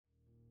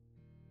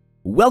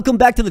Welcome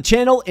back to the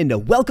channel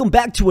and welcome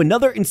back to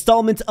another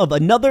installment of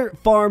another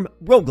Farm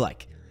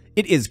Roguelike.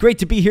 It is great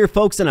to be here,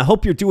 folks, and I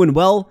hope you're doing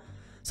well.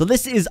 So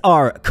this is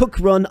our cook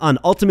run on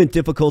ultimate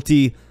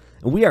difficulty,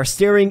 and we are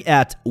staring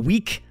at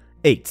week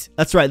 8.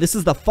 That's right, this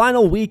is the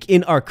final week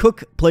in our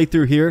cook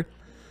playthrough here.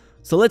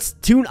 So let's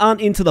tune on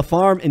into the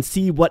farm and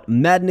see what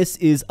madness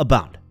is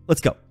about.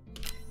 Let's go.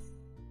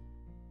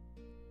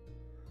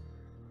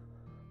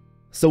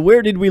 So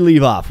where did we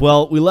leave off?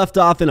 Well, we left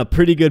off in a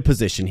pretty good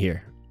position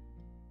here.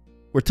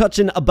 We're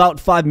touching about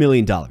 $5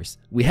 million.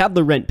 We have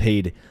the rent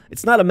paid.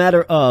 It's not a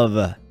matter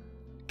of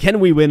can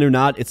we win or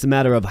not. It's a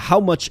matter of how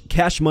much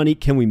cash money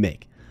can we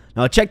make.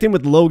 Now, I checked in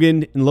with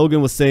Logan, and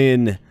Logan was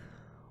saying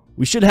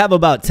we should have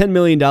about $10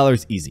 million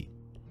easy.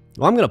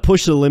 Well, I'm going to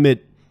push the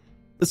limit.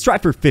 Let's try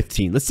for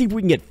 15. Let's see if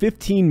we can get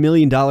 $15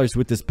 million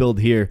with this build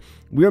here.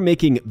 We are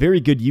making very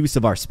good use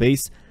of our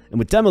space. And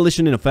with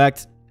demolition in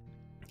effect,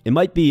 it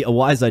might be a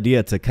wise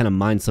idea to kind of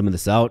mine some of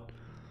this out.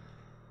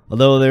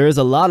 Although there is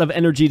a lot of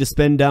energy to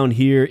spend down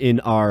here in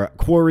our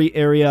quarry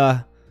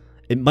area,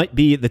 it might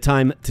be the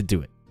time to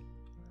do it.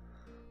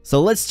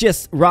 So let's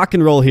just rock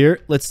and roll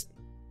here. Let's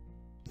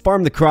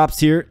farm the crops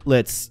here.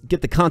 Let's get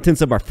the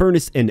contents of our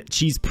furnace and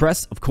cheese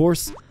press, of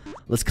course.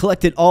 Let's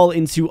collect it all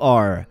into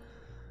our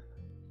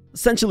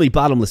essentially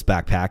bottomless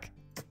backpack.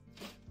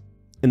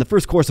 And the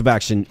first course of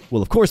action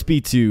will, of course, be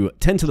to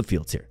tend to the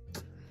fields here.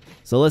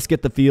 So let's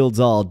get the fields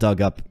all dug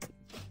up.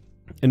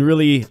 And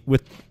really,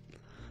 with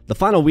the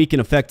final week in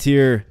effect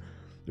here,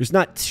 there's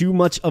not too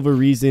much of a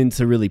reason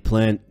to really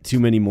plant too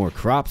many more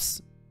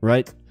crops,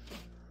 right?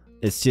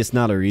 It's just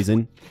not a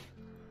reason.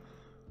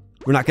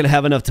 We're not going to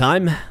have enough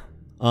time.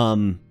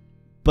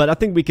 But I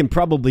think we can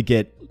probably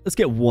let's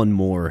get one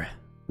more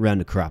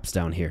round of crops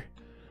down here.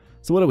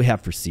 So what do we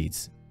have for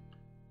seeds?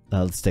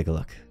 Let's take a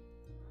look.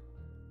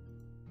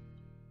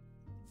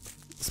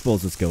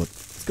 Suppose let's go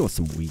with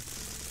some wheat.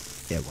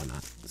 Yeah, why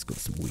not? Let's go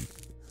with some wheat.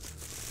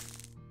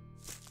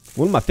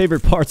 One of my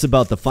favorite parts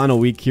about the final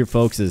week here,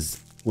 folks, is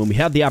when we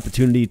have the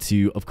opportunity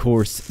to, of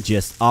course,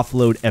 just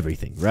offload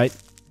everything, right?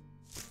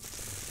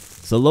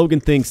 So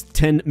Logan thinks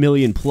 10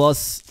 million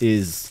plus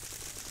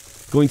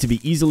is going to be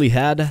easily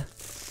had.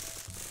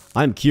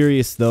 I'm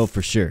curious, though,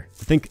 for sure.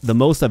 I think the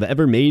most I've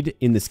ever made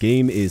in this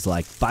game is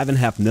like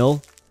 5.5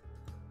 mil.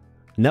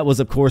 And that was,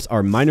 of course,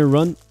 our miner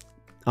run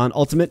on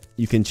Ultimate.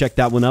 You can check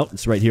that one out.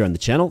 It's right here on the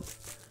channel.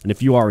 And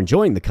if you are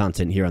enjoying the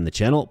content here on the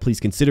channel, please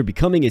consider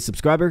becoming a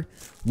subscriber.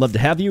 Love to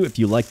have you if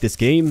you like this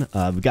game.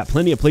 We've got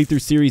plenty of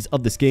playthrough series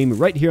of this game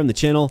right here on the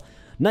channel.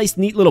 Nice,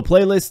 neat little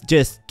playlist.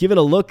 Just give it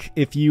a look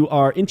if you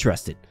are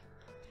interested.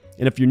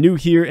 And if you're new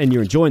here and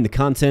you're enjoying the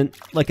content,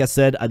 like I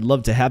said, I'd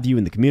love to have you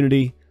in the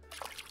community.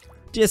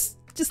 Just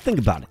think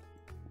about it.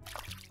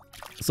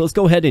 So let's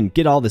go ahead and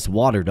get all this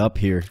watered up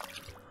here.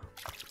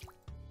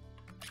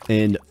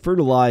 And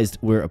fertilized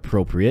where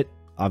appropriate.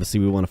 Obviously,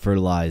 we want to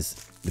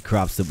fertilize the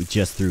crops that we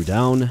just threw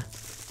down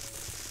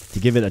to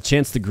give it a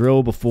chance to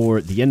grow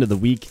before the end of the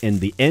week and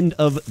the end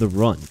of the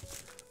run.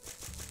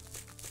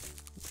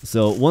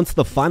 So once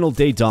the final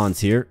day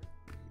dawns here,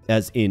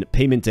 as in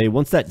payment day,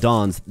 once that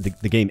dawns,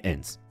 the game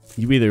ends.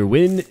 You either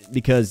win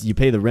because you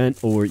pay the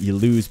rent or you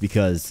lose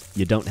because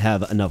you don't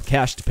have enough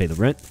cash to pay the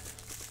rent.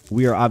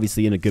 We are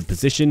obviously in a good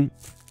position,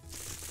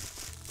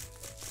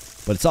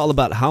 but it's all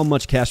about how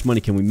much cash money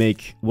can we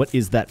make. What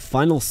is that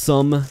final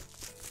sum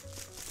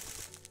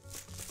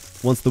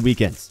once the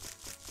week ends?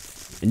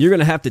 And you're going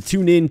to have to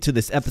tune in to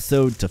this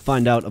episode to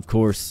find out, of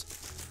course,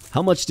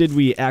 how much did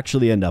we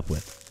actually end up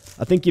with.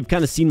 I think you've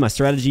kind of seen my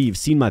strategy. You've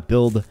seen my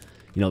build.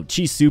 You know,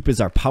 cheese soup is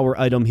our power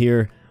item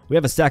here. We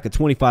have a stack of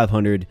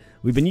 2,500.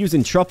 We've been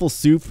using truffle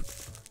soup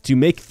to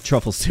make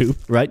truffle soup,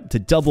 right? To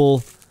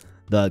double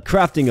the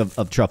crafting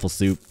of truffle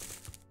soup.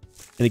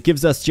 And it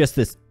gives us just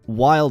this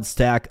wild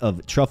stack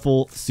of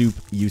truffle soup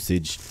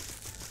usage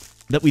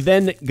that we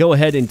then go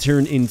ahead and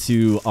turn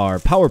into our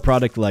power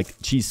product like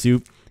cheese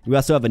soup. We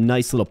also have a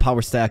nice little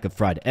power stack of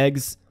fried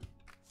eggs.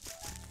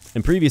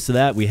 And previous to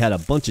that, we had a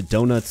bunch of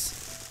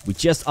donuts. We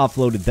just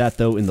offloaded that,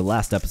 though, in the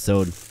last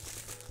episode.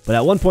 But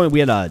at one point, we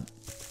had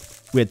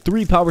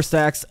 3 power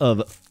stacks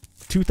of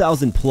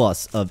 2,000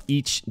 plus of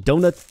each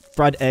donut,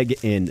 fried egg,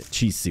 and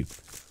cheese soup.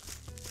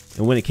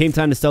 And when it came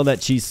time to sell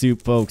that cheese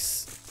soup,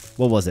 folks,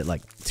 what was it?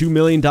 Like $2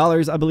 million,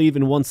 I believe,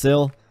 in one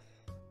sale.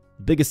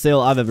 Biggest sale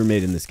I've ever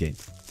made in this game.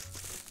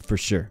 For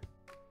sure.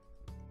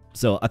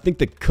 So I think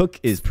the cook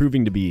is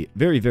proving to be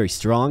very, very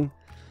strong.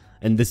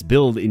 And this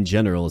build in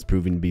general is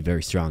proving to be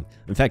very strong.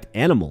 In fact,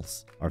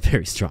 animals are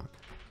very strong.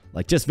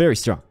 Like, just very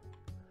strong.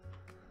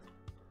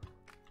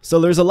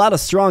 So there's a lot of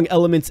strong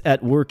elements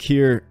at work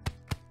here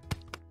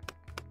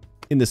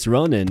in this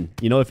run. And,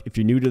 you know, if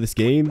you're new to this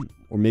game,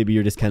 or maybe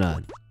you're just kind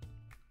of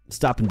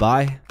stopping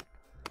by.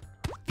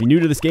 If you're new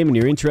to this game and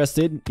you're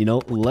interested, you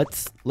know,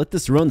 let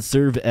this run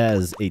serve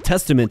as a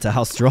testament to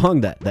how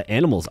strong that the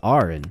animals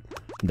are in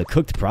the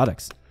cooked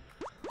products.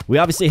 We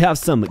obviously have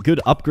some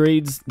good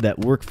upgrades that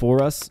work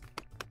for us.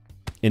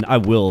 And I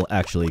will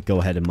actually go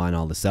ahead and mine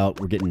all this out.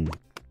 We're getting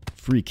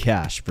free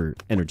cash for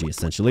energy,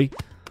 essentially.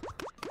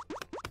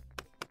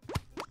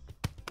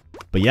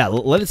 But yeah,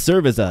 let it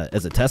serve as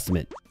a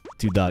testament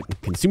to the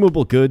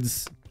consumable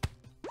goods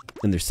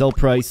and their sell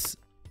price,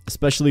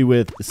 especially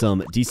with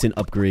some decent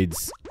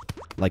upgrades.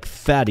 Like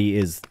Fatty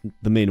is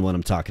the main one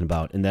I'm talking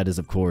about, and that is,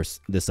 of course,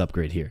 this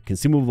upgrade here.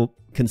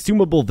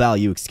 Consumable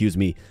value, excuse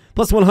me,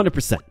 plus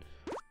 100%.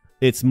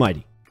 It's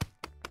mighty.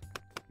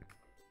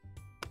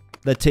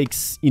 That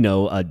takes, you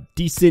know, a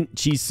decent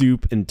cheese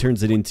soup and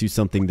turns it into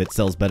something that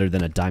sells better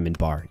than a diamond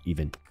bar,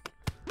 even.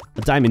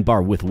 A diamond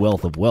bar with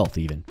wealth of wealth,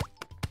 even.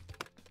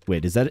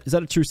 Wait, is that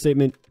a true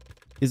statement?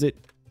 Is it?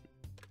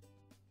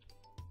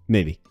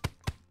 Maybe.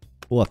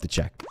 We'll have to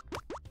check.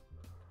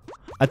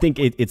 I think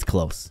it's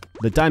close.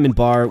 The diamond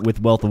bar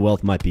with wealth of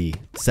wealth might be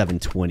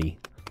 720.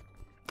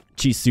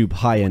 Cheese soup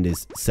high end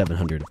is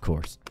 700, of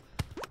course.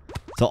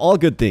 So all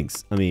good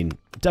things. I mean,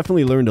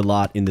 definitely learned a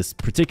lot in this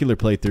particular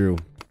playthrough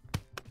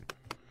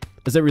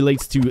as it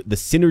relates to the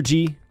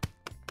synergy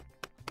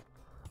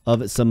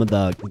of some of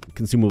the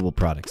consumable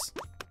products.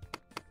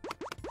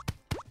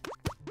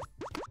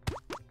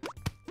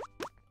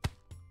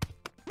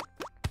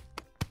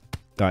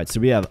 Alright,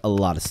 so we have a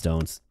lot of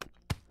stones.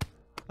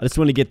 I just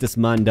want to get this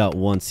mined out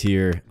once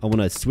here. I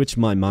want to switch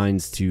my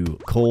mines to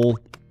coal.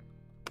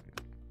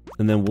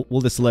 And then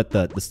we'll just let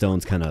the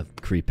stones kind of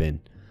creep in.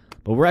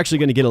 But we're actually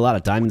going to get a lot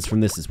of diamonds from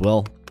this as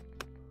well.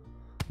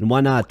 And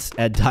why not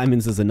add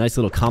diamonds as a nice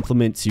little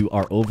complement to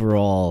our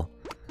overall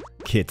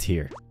kit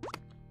here.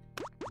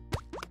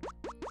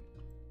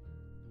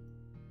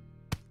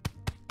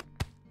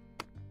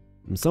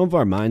 And some of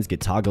our mines get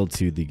toggled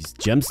to these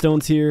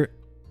gemstones here.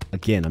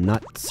 Again, I'm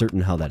not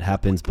certain how that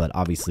happens, but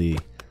obviously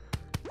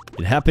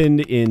it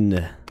happened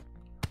in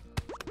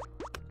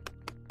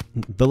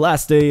the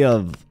last day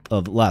of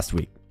last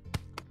week.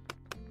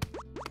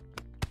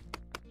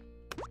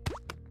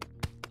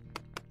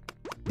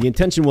 The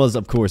intention was,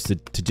 of course, to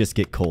just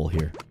get coal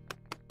here.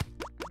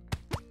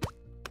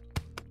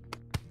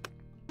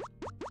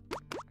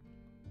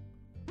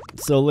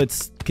 So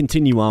let's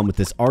continue on with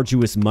this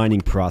arduous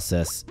mining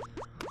process.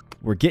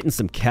 We're getting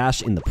some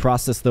cash in the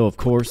process, though, of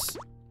course.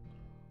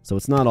 So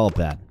it's not all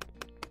bad.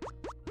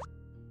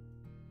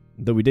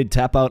 Though we did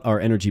tap out our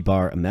energy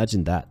bar,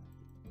 imagine that.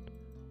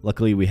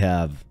 Luckily, we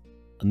have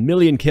a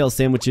million kale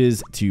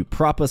sandwiches to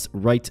prop us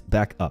right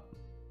back up.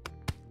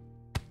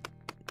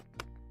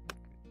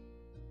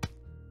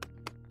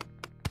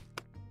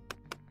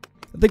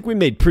 I think we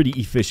made pretty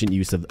efficient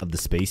use of the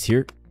space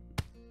here.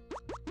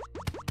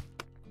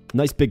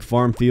 Nice big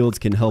farm fields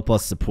can help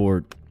us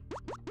support,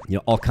 you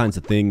know, all kinds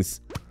of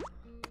things.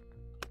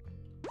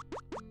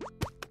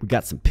 We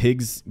got some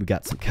pigs, we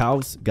got some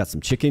cows, we got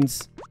some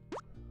chickens.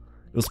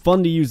 It was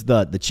fun to use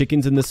the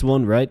chickens in this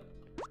one, right?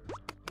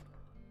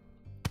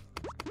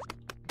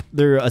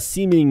 They're a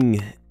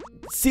seemingly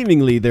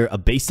they're a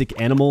basic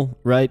animal,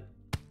 right?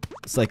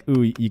 It's like,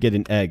 ooh, you get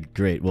an egg,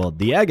 great. Well,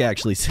 the egg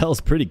actually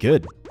sells pretty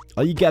good.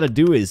 All you gotta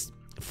do is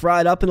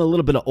fry it up in a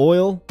little bit of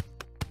oil,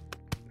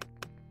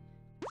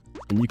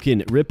 and you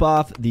can rip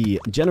off the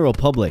general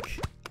public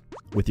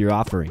with your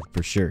offering,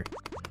 for sure.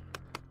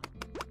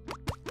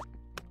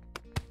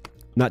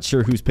 Not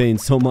sure who's paying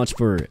so much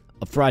for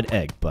a fried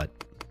egg, but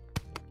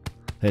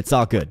it's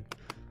all good.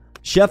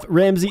 Chef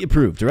Ramsay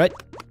approved, right?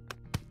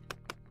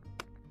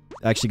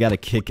 Actually got a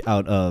kick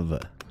out of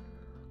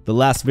the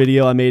last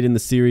video I made in the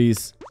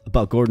series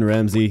about Gordon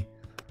Ramsay.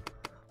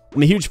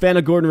 I'm a huge fan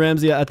of Gordon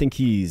Ramsay. I think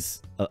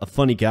he's a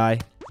funny guy.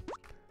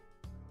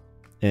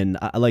 And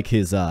I like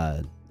his,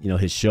 you know,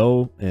 his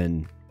show.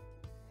 And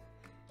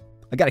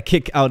I got a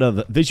kick out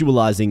of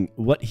visualizing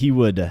what he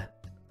would,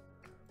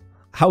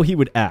 how he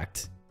would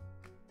act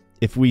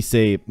if we,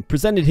 say,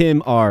 presented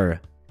him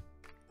our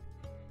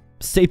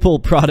staple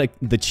product,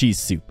 the cheese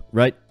soup,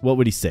 right? What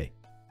would he say?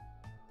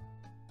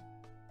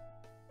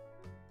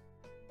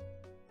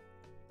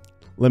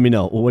 Let me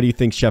know. Well, what do you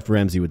think Chef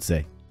Ramsay would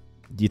say?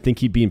 Do you think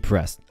he'd be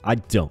impressed? I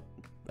don't.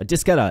 I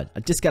just got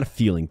a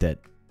feeling that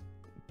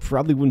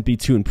probably wouldn't be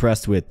too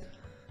impressed with,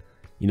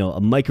 you know, a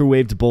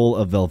microwaved bowl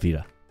of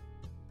Velveeta.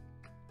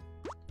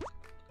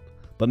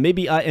 But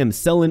maybe I am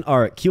selling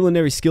our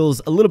culinary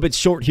skills a little bit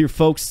short here,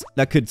 folks.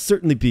 That could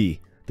certainly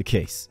be the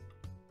case.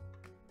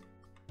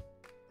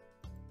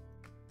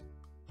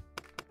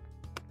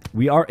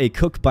 We are a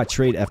cook by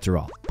trade after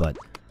all, but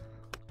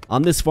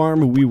on this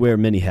farm, we wear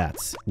many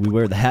hats. We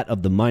wear the hat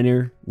of the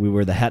miner. We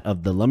wear the hat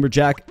of the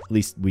lumberjack. At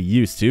least we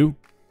used to.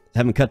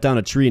 Haven't cut down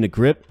a tree in a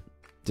grip.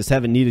 Just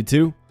haven't needed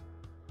to.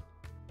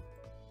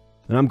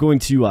 And I'm going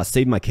to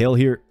save my kale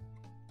here.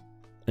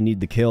 I need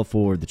the kale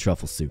for the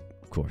truffle soup,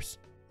 of course.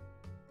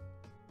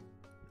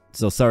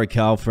 So sorry,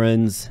 cow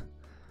friends.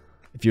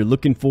 If you're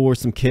looking for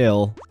some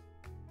kale,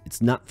 it's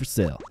not for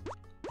sale.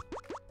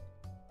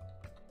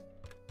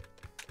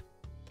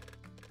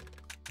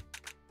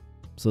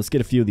 So let's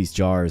get a few of these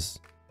jars.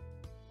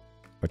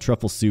 Our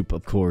truffle soup,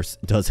 of course,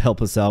 does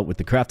help us out with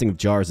the crafting of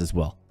jars as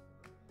well.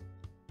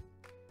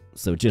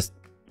 So just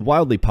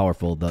wildly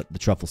powerful, the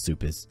truffle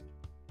soup is.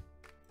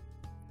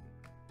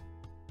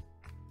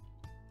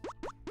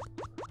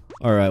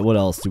 Alright, what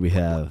else do we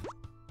have?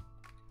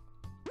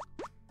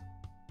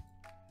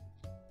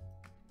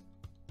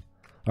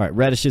 All right,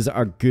 radishes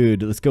are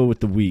good. Let's go with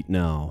the wheat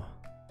now.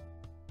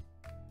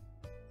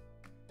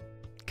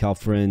 Cow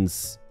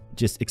friends,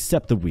 just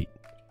accept the wheat.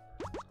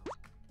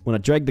 When I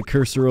drag the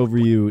cursor over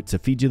you to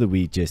feed you the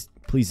wheat, just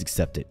please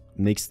accept it.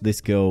 Makes this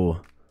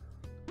go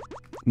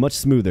much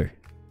smoother.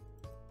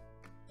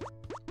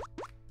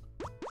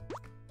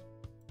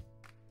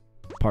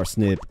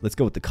 Parsnip. Let's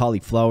go with the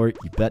cauliflower,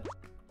 you bet.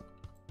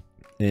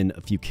 And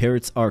a few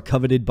carrots are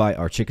coveted by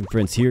our chicken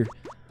friends here.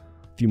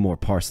 A few more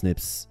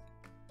parsnips.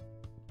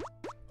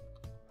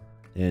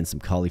 And some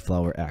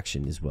cauliflower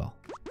action as well.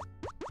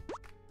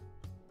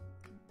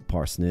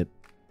 Parsnip.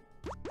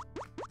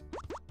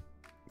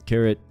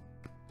 Carrot.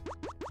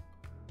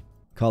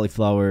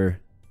 Cauliflower.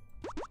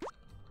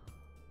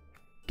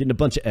 Getting a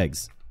bunch of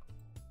eggs.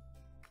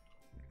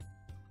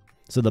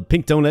 So the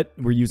pink donut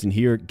we're using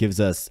here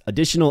gives us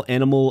additional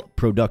animal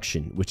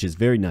production, which is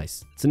very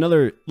nice. It's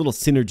another little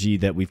synergy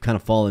that we've kind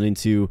of fallen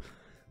into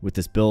with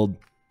this build.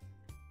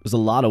 There's a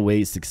lot of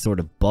ways to sort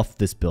of buff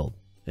this build,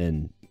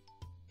 and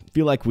I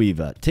feel like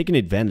we've taken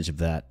advantage of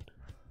that.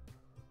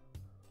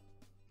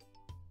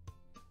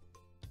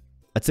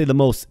 I'd say the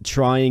most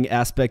trying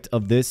aspect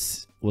of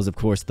this was, of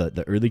course,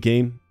 the early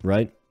game,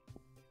 right?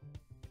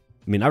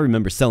 I mean, I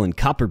remember selling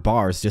copper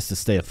bars just to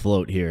stay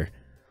afloat here.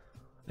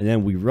 And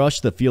then we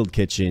rushed the field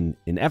kitchen,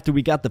 and after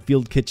we got the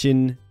field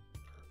kitchen,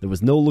 there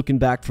was no looking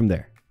back from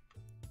there.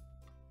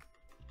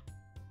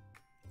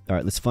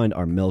 Alright, let's find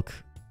our milk,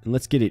 and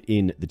let's get it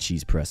in the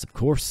cheese press, of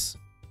course.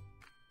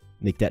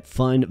 Make that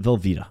fine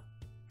Velveeta.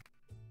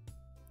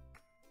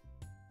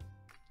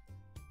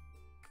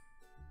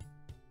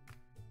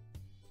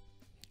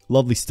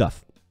 Lovely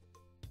stuff.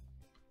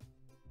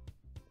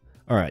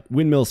 Alright,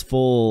 windmill's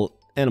full,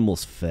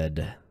 animals fed.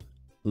 At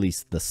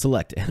least the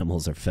select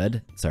animals are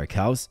fed. Sorry,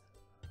 cows.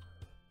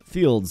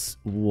 Fields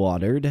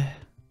watered.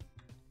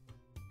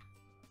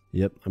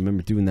 Yep, I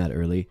remember doing that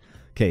early.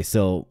 Okay,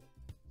 so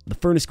the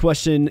furnace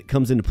question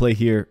comes into play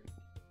here.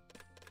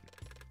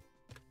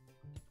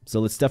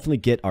 So let's definitely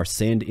get our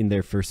sand in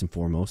there first and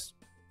foremost.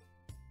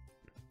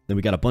 Then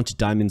we got a bunch of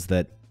diamonds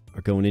that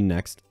are going in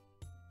next.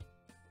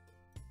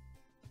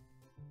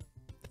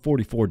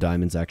 44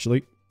 diamonds,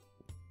 actually.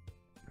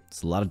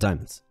 It's a lot of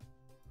diamonds.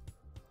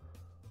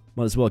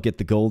 Might as well get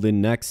the gold in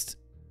next.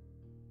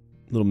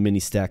 Little mini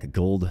stack of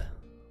gold.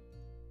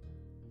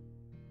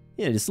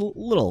 Yeah, just a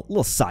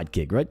little side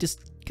gig, right?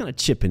 Just kind of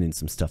chipping in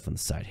some stuff on the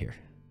side here.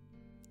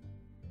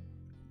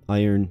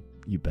 Iron,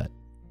 you bet.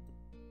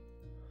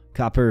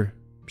 Copper,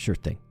 sure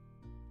thing.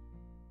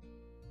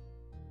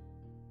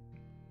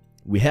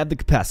 We have the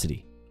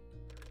capacity.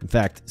 In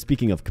fact,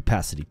 speaking of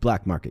capacity,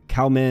 black market,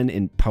 cowman,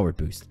 and power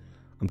boost.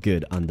 I'm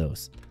good on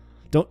those.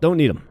 Don't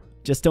need them.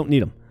 Just don't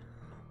need them.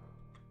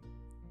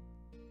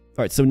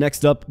 All right, so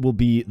next up will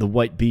be the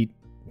white beet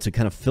to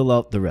kind of fill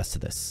out the rest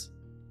of this.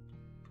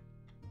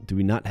 Do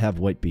we not have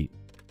white beet?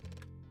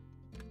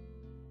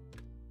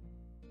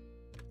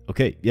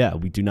 Okay, yeah,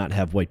 we do not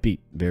have white beet.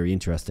 Very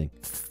interesting.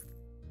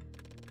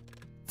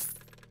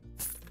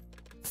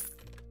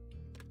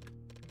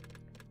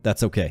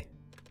 That's okay.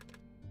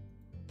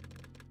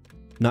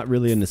 Not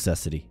really a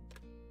necessity.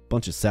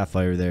 Bunch of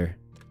sapphire there.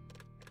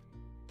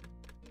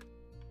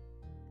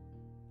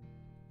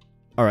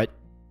 Alright,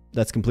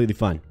 that's completely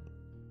fine.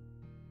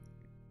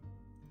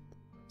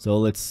 So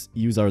let's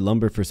use our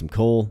lumber for some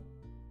coal.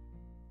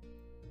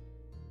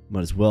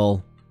 Might as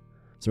well.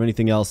 Is there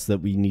anything else that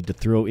we need to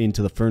throw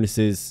into the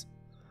furnaces?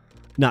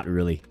 Not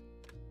really.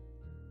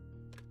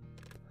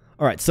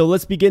 Alright, so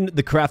let's begin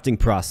the crafting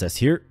process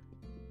here.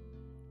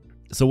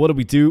 So what do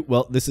we do?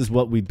 Well, this is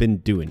what we've been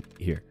doing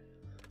here.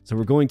 So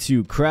we're going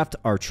to craft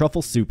our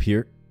truffle soup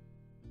here.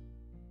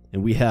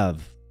 And we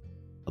have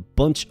a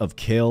bunch of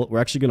kale. We're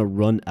actually going to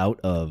run out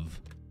of...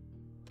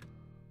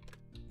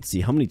 Let's see,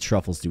 how many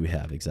truffles do we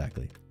have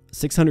exactly?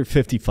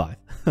 655.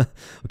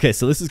 Okay,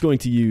 so this is going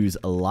to use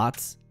a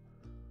lot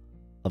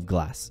of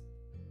glass.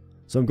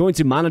 So I'm going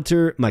to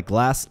monitor my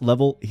glass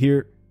level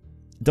here.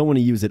 Don't want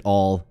to use it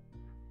all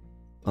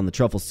on the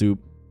truffle soup,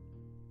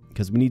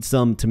 because we need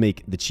some to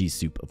make the cheese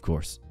soup, of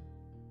course.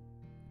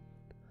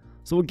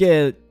 So we'll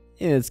get,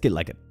 let's get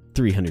like a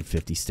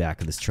 350 stack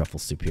of this truffle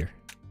soup here.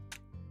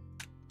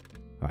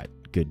 Alright,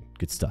 good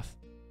stuff.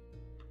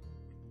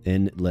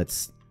 And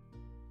let's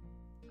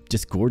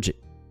just gorge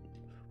it.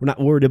 We're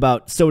not worried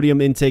about sodium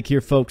intake here,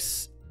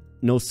 folks.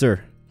 No,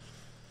 sir.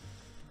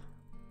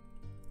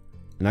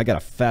 And I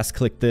gotta fast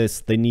click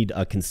this. They need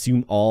a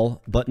consume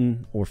all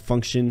button or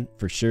function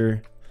for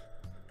sure.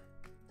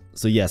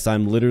 So yes,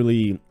 I'm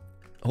literally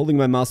holding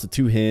my mouse with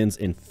two hands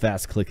and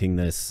fast clicking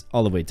this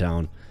all the way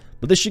down.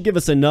 But this should give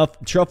us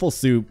enough truffle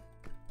soup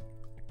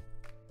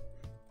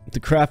to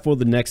craft for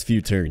the next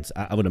few turns,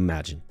 I would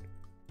imagine.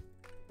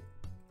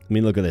 I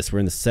mean, look at this. We're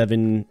in the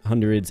 700s,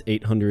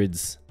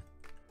 800s.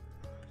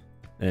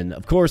 And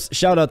of course,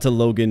 shout out to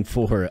Logan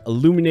for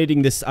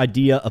illuminating this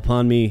idea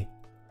upon me.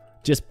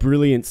 Just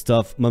brilliant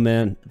stuff, my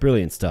man.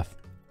 Brilliant stuff.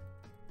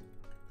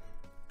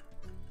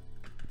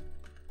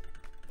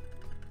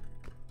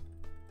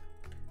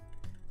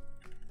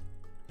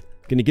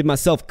 Gonna give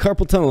myself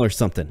carpal tunnel or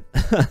something.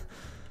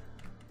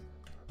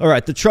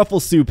 Alright, the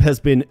truffle soup has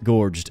been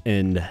gorged,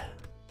 and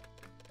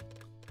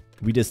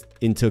we just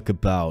intook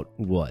about,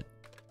 what?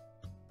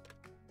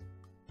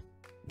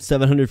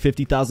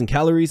 750,000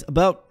 calories?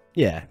 About?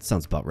 Yeah,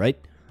 sounds about right.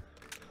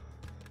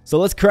 So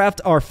let's craft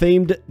our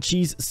famed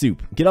cheese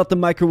soup. Get out the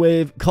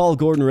microwave, call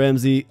Gordon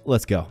Ramsay,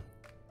 let's go.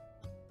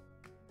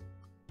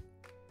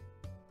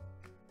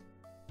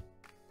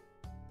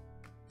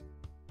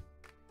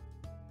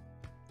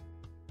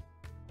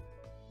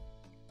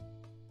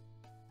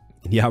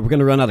 Yeah, we're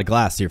gonna run out of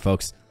glass here,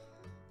 folks.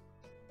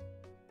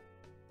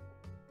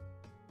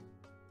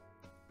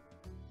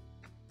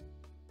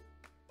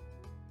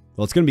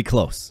 Well, it's gonna be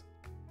close.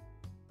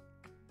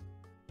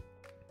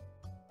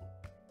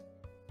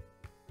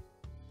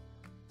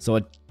 So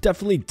I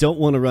definitely don't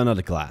want to run out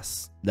of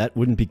glass. That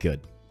wouldn't be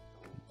good.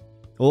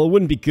 Well, it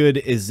wouldn't be good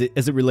as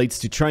it relates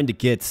to trying to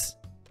get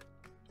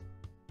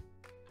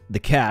the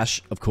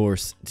cash, of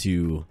course,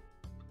 to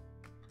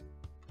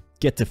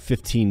get to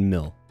 15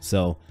 mil.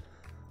 So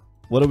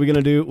what are we going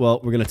to do? Well,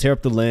 we're going to tear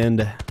up the land.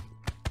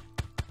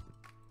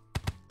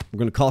 We're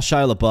going to call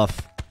Shia LaBeouf.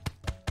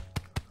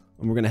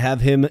 And we're going to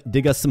have him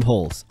dig us some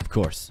holes, of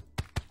course.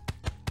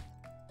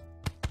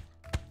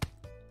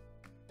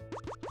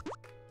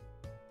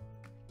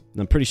 And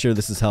I'm pretty sure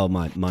this is how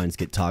my mines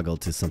get toggled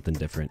to something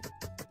different.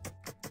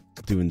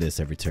 Doing this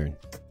every turn.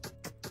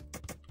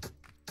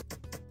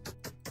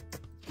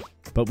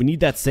 But we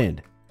need that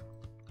sand.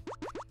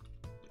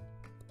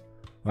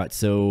 Alright,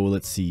 so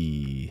let's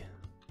see.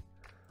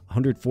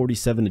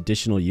 147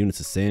 additional units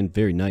of sand.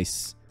 Very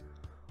nice.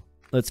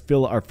 Let's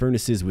fill our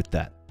furnaces with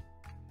that.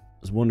 I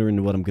was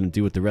wondering what I'm going to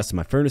do with the rest of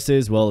my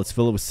furnaces. Well, let's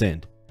fill it with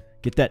sand.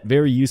 Get that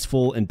very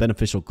useful and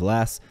beneficial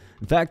glass.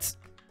 In fact,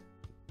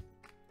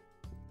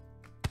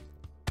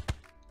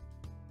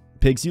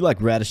 Pigs, you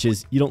like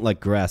radishes. You don't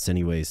like grass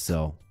anyways,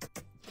 so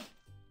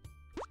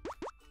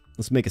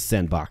let's make a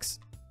sandbox.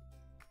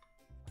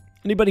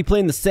 Anybody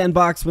playing the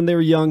sandbox when they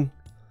were young?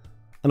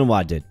 I don't know why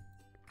I did.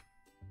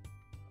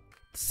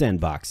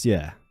 Sandbox,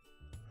 yeah.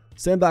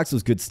 Sandbox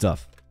was good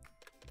stuff.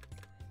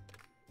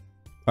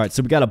 Alright,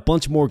 so we got a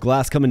bunch more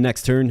glass coming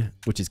next turn,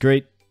 which is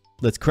great.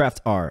 Let's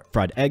craft our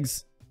fried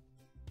eggs.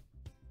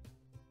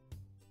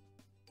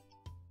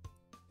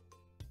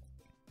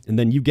 And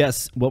then you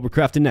guess what we're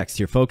crafting next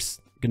here,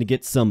 folks. Gonna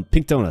get some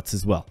pink donuts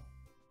as well.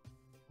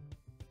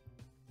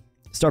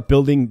 Start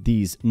building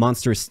these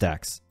monstrous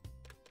stacks.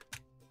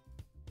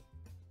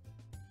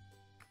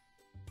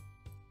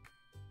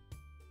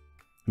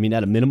 I mean,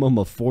 at a minimum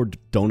of 4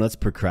 donuts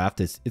per craft,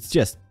 it's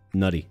just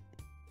nutty.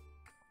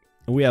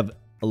 And we have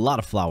a lot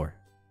of flour,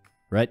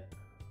 right?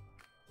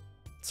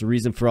 It's the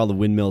reason for all the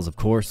windmills, of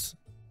course.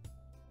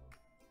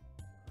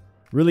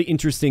 Really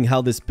interesting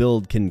how this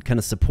build can kind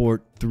of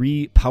support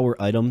 3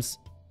 power items.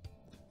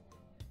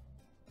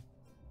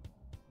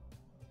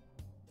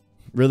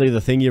 Really,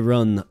 the thing you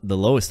run the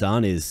lowest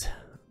on is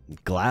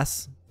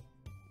glass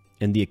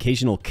and the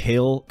occasional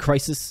kale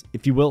crisis,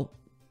 if you will.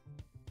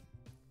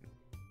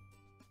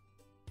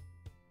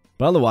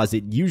 But otherwise,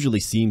 it usually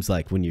seems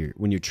like when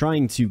you're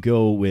trying to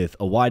go with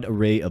a wide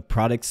array of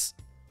products,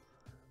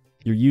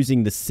 you're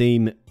using the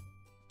same,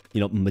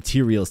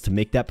 materials to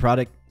make that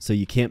product, so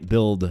you can't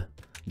build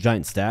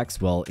giant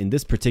stacks. Well, in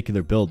this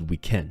particular build, we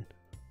can.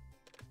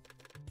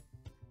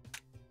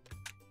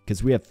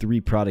 Because we have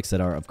 3 products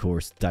that are, of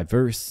course,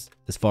 diverse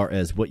as far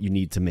as what you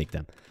need to make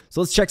them.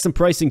 So let's check some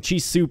pricing.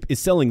 Cheese soup is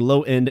selling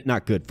low end,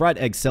 not good. Fried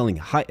egg selling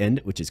high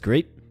end, which is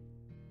great.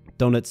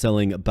 Donut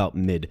selling about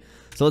mid.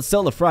 So let's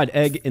sell the fried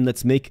egg and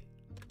let's make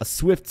a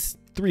swift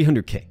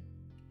 300k.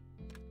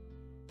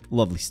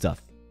 Lovely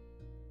stuff.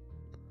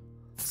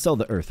 Sell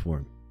the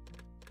earthworm.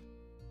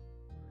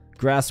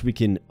 Grass, we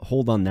can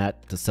hold on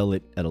that to sell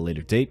it at a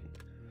later date.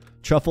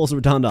 Truffles,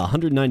 we're down to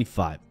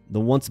 195. The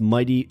once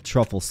mighty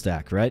truffle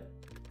stack, right?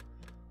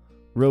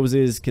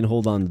 Roses, can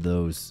hold on to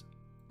those.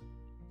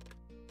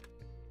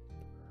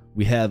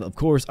 We have, of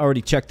course,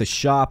 already checked the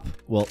shop.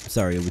 Well,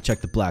 sorry, we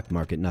checked the black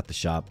market, not the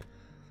shop.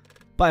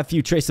 Buy a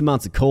few trace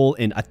amounts of coal,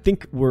 and I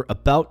think we're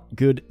about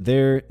good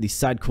there. The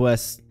side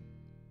quests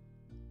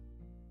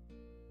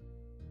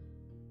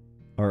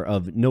are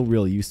of no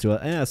real use to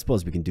it. I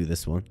suppose we can do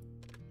this one.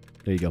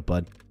 There you go,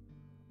 bud.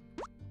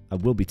 I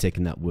will be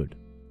taking that wood.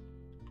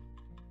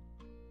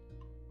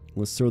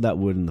 Let's throw that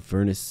wood in the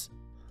furnace.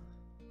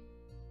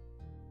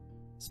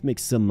 Let's make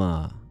some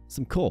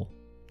coal.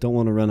 Don't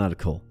want to run out of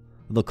coal.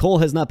 Although coal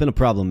has not been a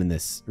problem in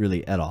this,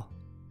 really, at all.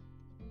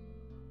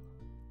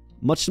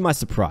 Much to my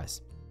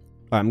surprise.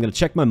 Alright, I'm going to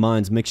check my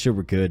mines, make sure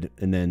we're good,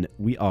 and then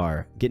we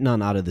are getting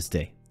on out of this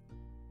day.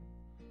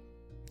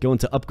 Going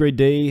to upgrade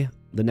day,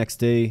 the next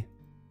day.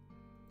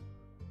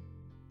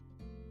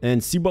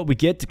 And see what we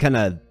get to kind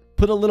of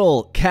put a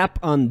little cap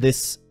on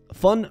this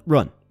fun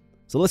run.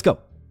 So let's go.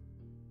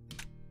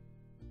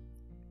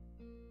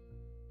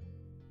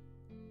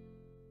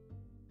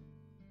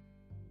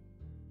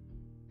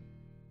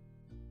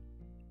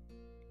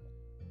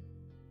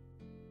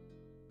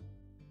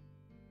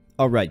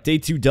 Alright, day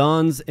 2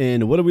 dawns,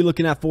 and what are we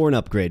looking at for an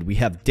upgrade? We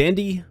have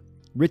Dandy,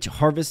 Rich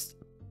Harvest,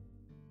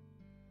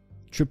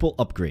 triple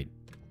upgrade.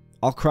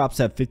 All crops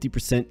have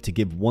 50% to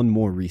give one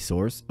more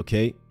resource.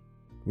 Okay.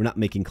 We're not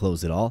making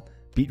clothes at all.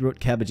 Beetroot,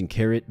 cabbage, and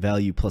carrot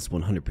value plus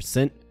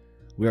 100%.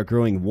 We are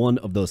growing one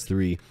of those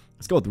three.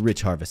 Let's go with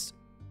rich harvest.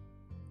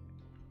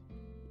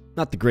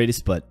 Not the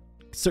greatest, but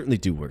certainly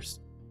do worse.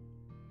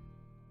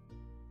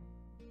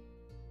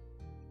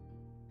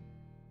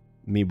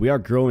 I mean, we are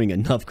growing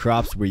enough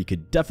crops where you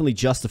could definitely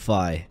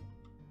justify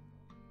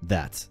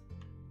that.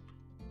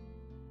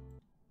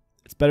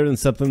 It's better than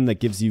something that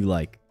gives you,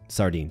 like,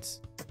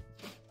 sardines.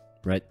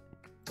 Right?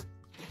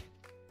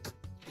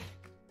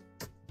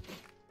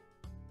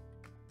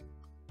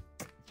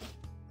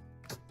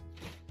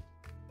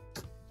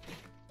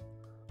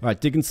 Alright,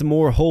 digging some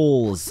more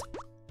holes.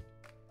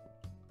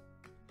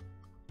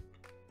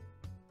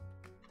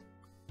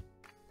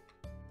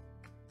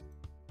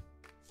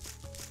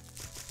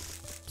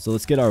 So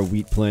let's get our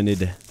wheat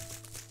planted.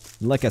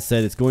 Like I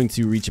said, it's going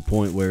to reach a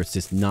point where it's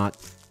just not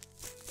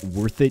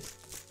worth it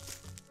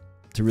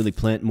to really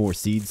plant more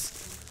seeds.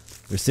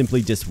 There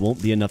simply just won't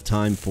be enough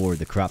time for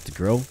the crop to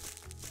grow.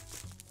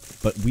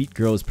 But wheat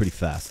grows pretty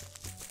fast.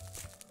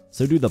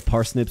 So do the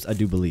parsnips, I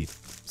do believe.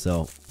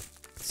 So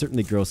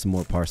certainly grow some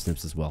more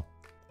parsnips as well.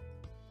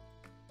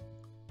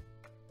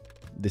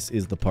 This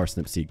is the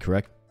parsnip seed,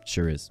 correct?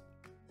 Sure is.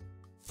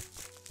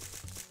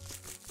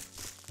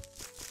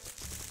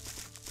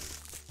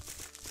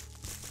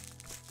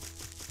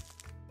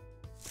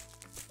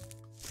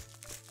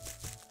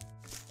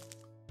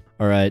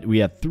 Alright, we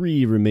have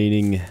 3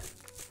 remaining.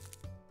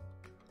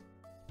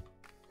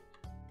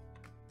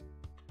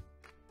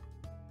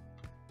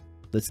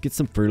 Let's get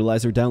some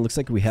fertilizer down. Looks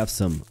like we have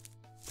some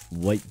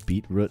white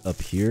beetroot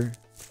up here.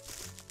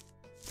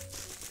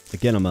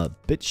 Again, I'm a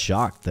bit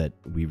shocked that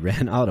we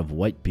ran out of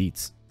white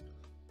beets.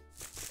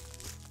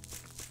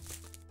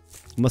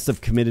 Must have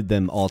committed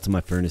them all to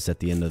my furnace at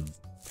the end of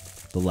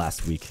the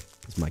last week,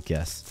 is my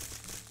guess.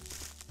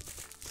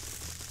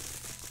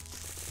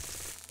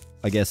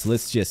 I guess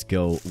let's just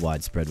go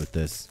widespread with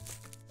this.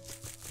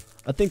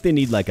 I think they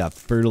need like a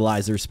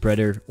fertilizer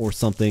spreader or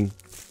something.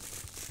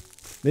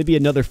 Maybe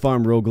another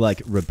Farm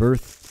Roguelike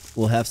Rebirth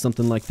will have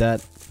something like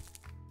that.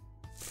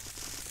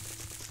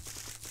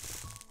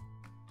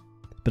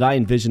 But I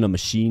envision a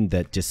machine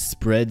that just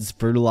spreads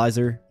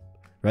fertilizer,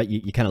 right?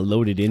 You kind of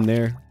load it in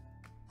there.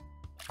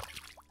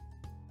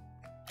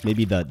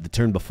 Maybe the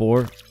turn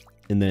before,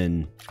 and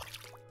then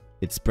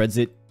it spreads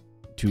it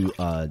to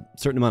a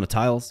certain amount of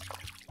tiles.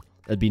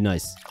 That'd be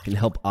nice. Can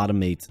help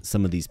automate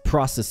some of these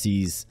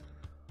processes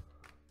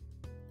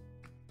a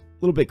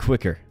little bit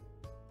quicker.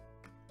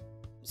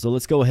 So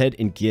let's go ahead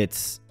and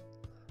get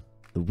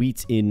the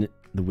wheat in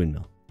the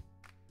windmill.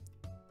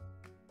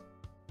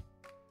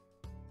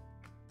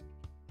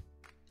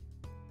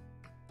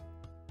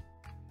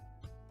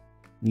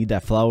 Need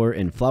that flour,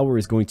 and flour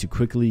is going to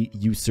quickly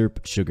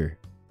usurp sugar.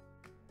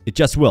 It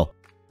just will.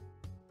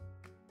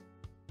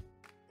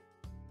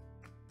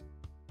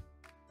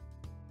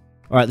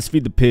 Alright, let's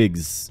feed the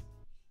pigs.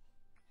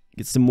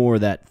 Get some more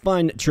of that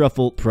fine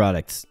truffle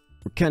products.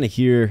 We're kind of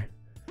here.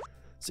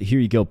 So here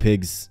you go,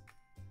 pigs.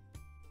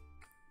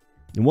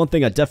 And one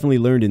thing I definitely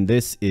learned in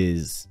this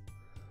is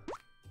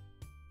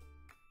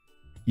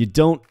you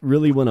don't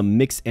really want to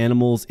mix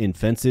animals in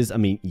fences. I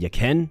mean, you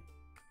can,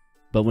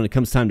 but when it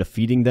comes time to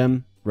feeding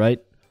them,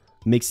 right,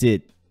 makes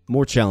it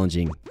more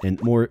challenging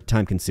and more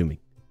time consuming.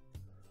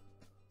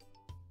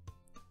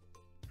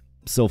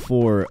 So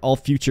for all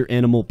future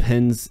animal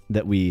pens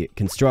that we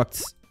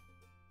construct,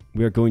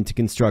 we are going to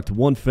construct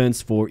one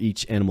fence for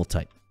each animal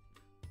type.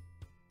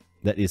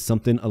 That is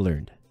something I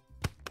learned.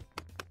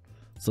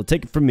 So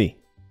take it from me.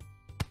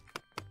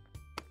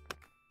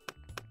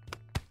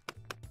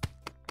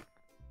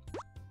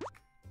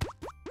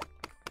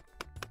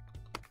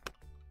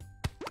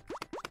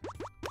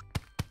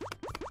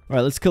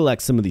 Alright, let's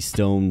collect some of these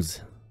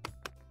stones.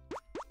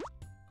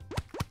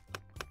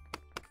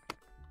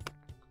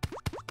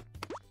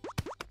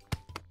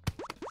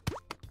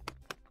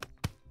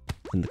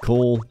 And the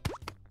coal.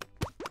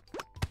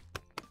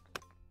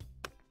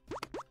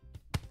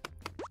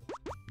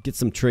 Get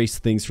some trace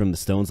things from the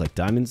stones like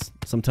diamonds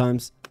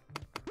sometimes.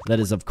 That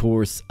is, of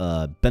course,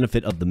 a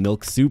benefit of the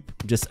milk soup.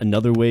 Just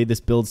another way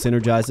this build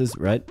synergizes,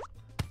 right?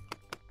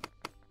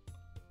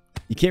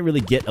 You can't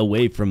really get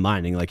away from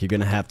mining. Like, you're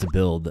going to have to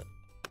build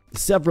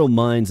several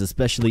mines,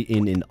 especially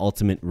in an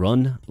ultimate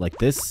run like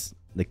this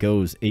that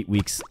goes 8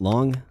 weeks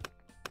long.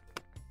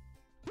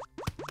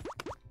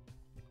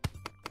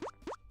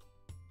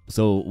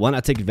 So why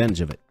not take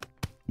advantage of it?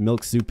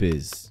 Milk soup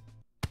is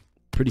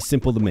pretty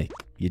simple to make.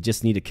 You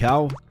just need a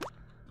cow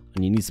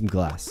and you need some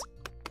glass.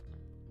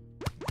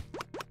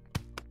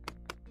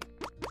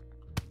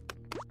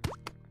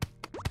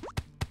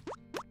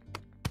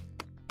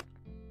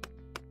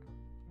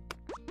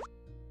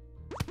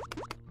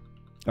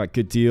 Alright,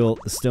 good deal.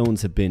 The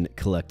stones have been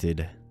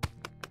collected.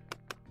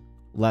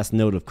 Last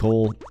note of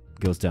coal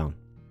goes down.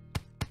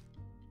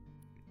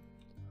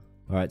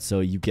 Alright, so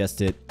you guessed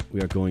it.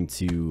 We are going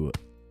to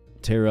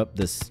tear up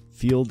this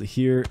field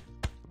here.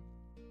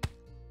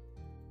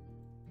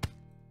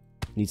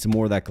 Need some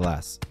more of that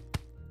glass.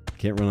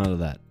 Can't run out of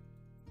that.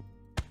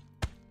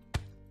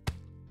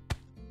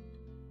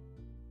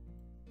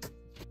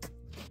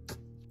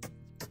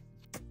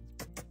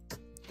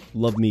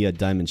 Love me a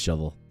diamond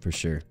shovel, for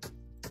sure.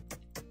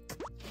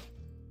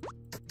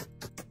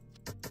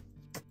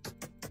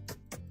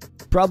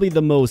 Probably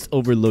the most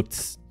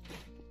overlooked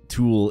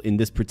tool in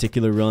this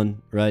particular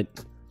run, right?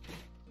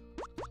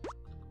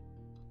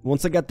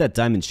 Once I got that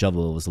diamond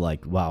shovel, it was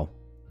like, wow.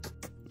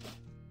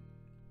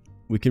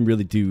 We can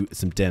really do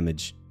some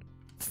damage.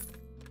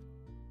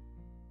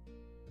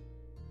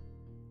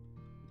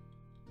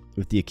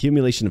 With the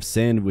accumulation of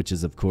sand, which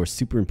is of course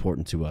super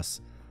important to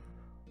us.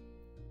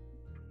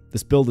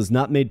 This build is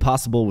not made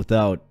possible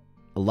without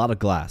a lot of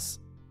glass.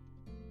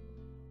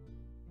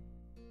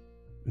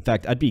 In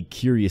fact, I'd be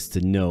curious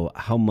to know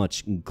how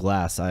much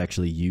glass I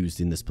actually used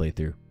in this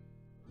playthrough.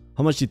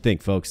 How much do you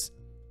think, folks?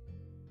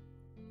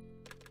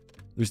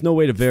 There's no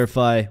way to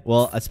verify.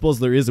 Well, I suppose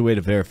there is a way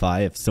to verify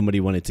if somebody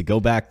wanted to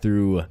go back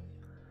through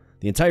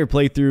the entire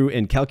playthrough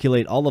and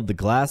calculate all of the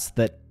glass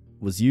that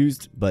was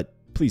used, but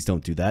please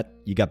don't do that.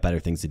 You got better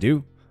things to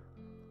do.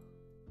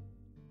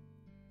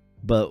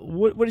 But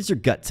what does your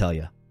gut tell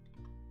you?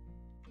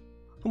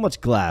 How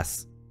much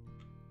glass?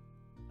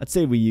 I'd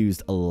say we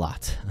used a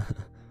lot.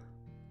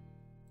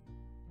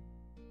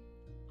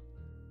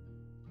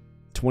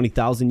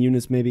 20,000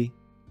 units maybe?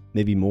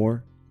 Maybe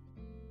more?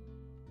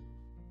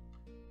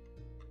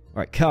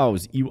 Alright,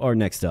 cows, you are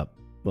next up.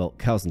 Well,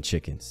 cows and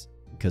chickens,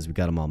 because we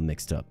got them all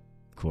mixed up,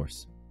 of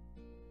course.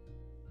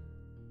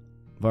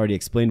 I've already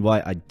explained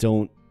why I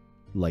don't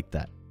like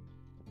that.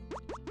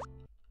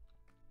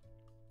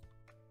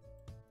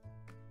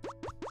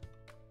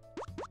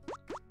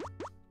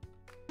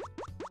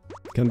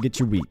 Come get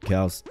your wheat,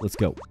 cows. Let's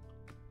go.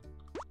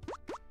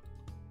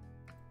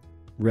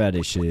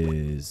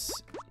 Radishes.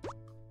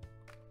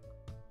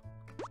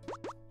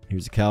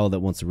 Here's a cow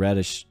that wants a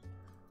radish.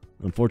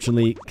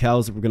 Unfortunately,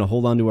 cows, we're going to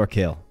hold on to our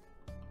kale.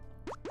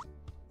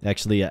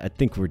 Actually, I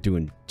think we're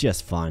doing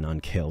just fine on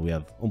kale. We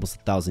have almost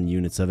 1,000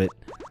 units of it.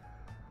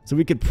 So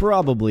we could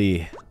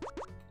probably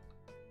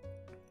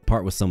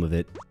part with some of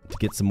it to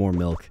get some more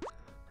milk.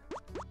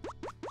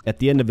 At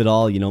the end of it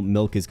all, you know,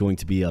 milk is going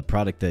to be a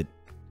product that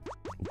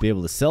we'll be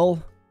able to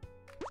sell.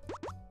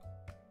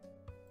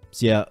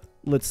 So yeah,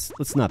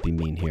 let's not be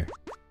mean here.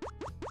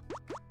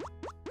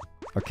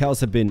 Our cows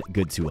have been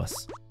good to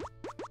us.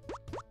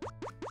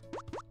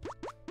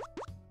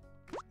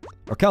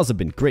 Our cows have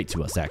been great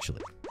to us,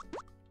 actually.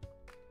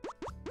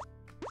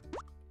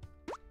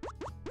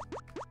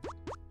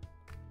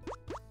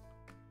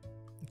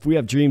 If we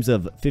have dreams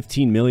of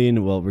 15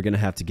 million, well, we're going to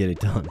have to get it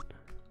done.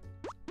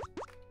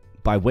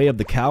 By way of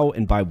the cow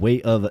and by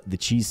way of the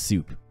cheese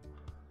soup.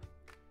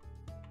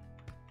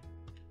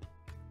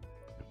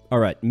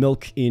 Alright,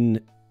 milk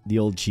in the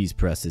old cheese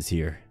press is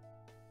here.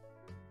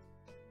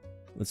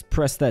 Let's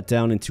press that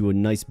down into a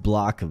nice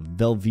block of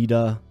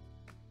Velveeta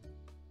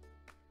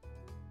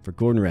for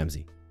Gordon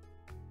Ramsay.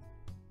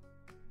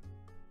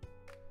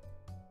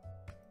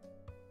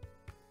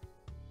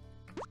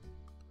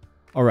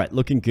 Alright,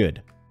 looking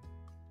good.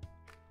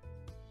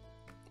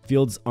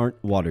 Fields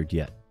aren't watered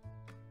yet.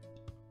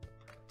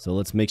 So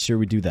let's make sure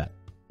we do that.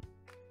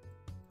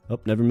 Oh,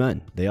 never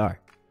mind. They are.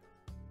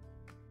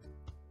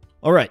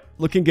 Alright,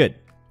 looking good.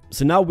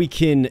 So now we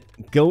can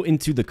go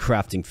into the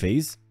crafting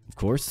phase, of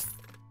course.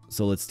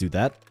 So let's do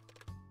that.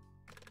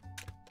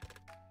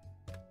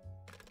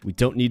 We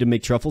don't need to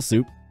make truffle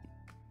soup.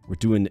 We're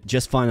doing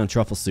just fine on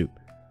truffle soup.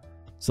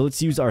 So let's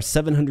use our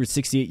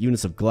 768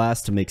 units of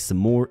glass to make some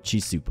more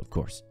cheese soup, of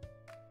course.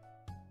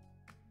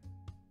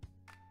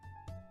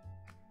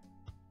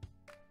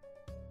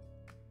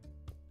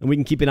 And we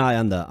can keep an eye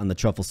on the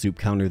truffle soup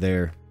counter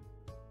there.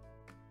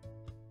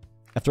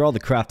 After all the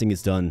crafting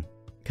is done,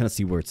 kind of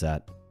see where it's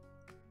at.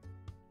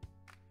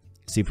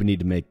 See if we need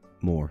to make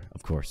more,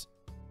 of course.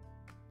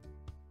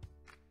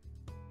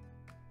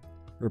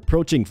 We're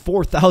approaching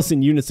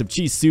 4,000 units of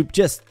cheese soup.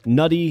 Just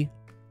nutty,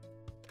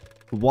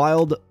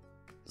 wild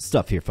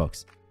stuff here,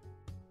 folks.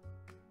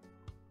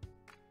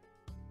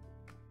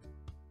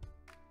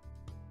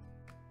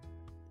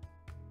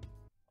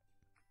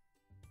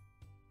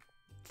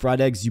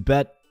 Fried eggs, you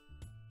bet.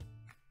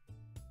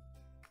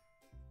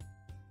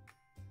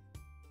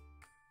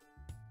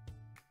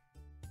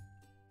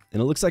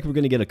 And it looks like we're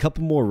going to get a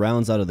couple more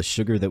rounds out of the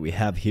sugar that we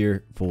have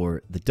here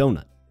for the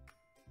donut.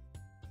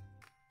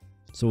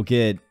 So we'll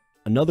get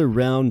another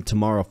round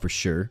tomorrow for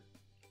sure.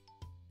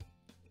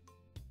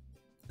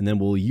 And then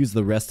we'll use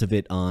the rest of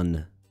it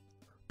on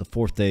the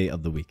 4th day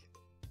of the week.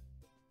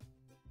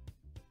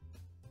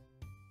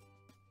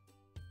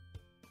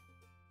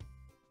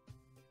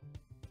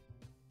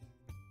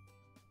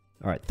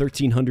 Alright,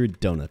 1,300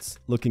 donuts.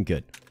 Looking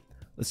good.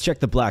 Let's check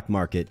the black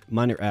market.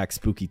 Minor axe,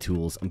 spooky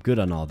tools. I'm good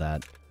on all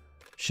that.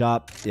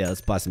 Shop. Yeah,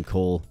 let's buy some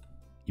coal.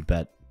 You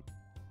bet.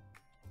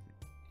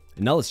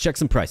 And now let's check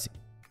some pricing.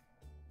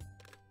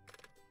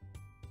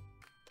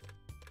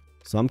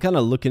 So I'm kind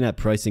of looking at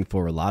pricing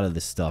for a lot of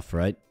this stuff,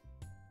 right?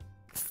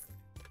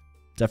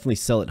 Definitely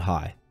sell it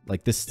high.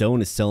 Like this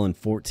stone is selling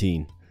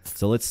 14.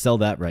 So let's sell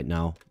that right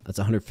now. That's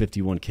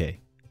 151k.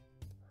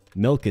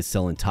 Milk is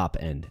selling top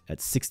end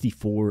at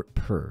 64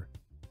 per.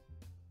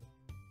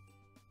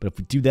 But if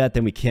we do that,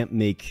 then we can't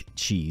make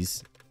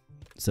cheese.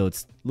 So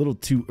it's a little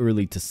too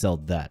early to sell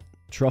that.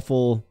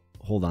 Truffle,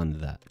 hold on to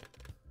that.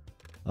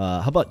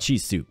 How about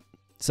cheese soup?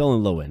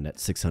 Selling low end at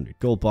 600.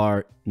 Gold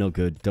bar, no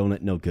good.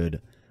 Donut, no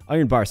good.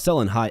 Iron bar,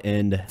 selling high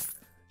end.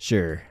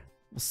 Sure,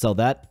 we'll sell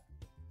that.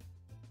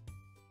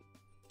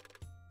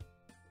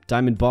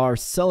 Diamond bar,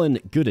 selling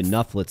good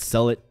enough. Let's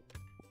sell it.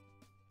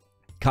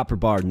 Copper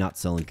bar, not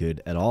selling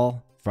good at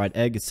all. Fried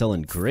egg is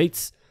selling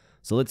great.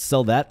 So let's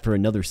sell that for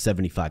another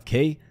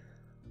 75k.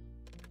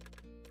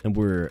 And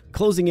we're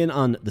closing in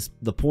on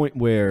the point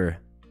where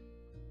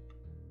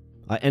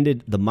I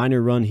ended the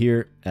miner run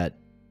here at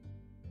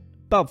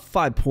about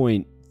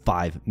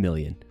 5.5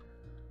 million.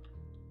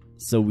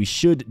 So we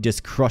should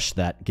just crush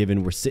that,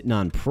 given we're sitting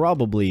on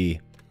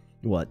probably,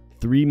 what,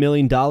 $3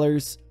 million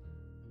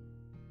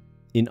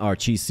in our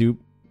cheese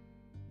soup.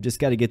 Just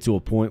got to get to a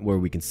point where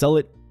we can sell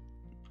it.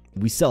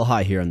 We sell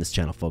high here on this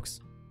channel, folks.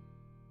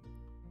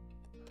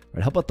 All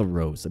right, how about the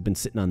rose? I've been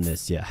sitting on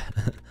this, yeah.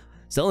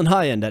 Selling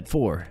high end at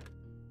 4.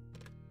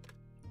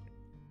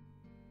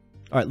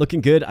 All right,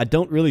 looking good. I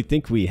don't really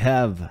think we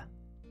have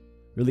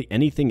really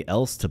anything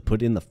else to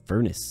put in the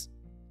furnace.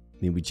 I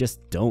mean, we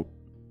just don't.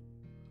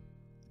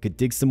 Could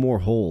dig some more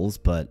holes,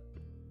 but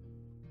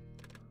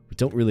we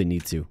don't really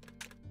need to.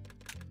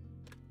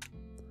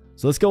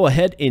 So let's go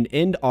ahead and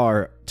end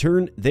our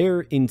turn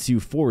there into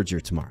Forager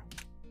tomorrow.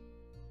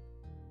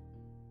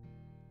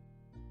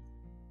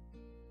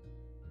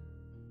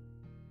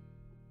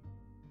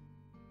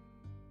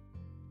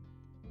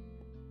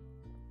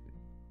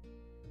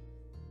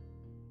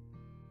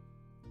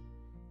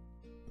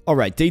 All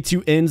right, day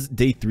 2 ends,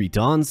 day 3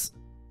 dawns.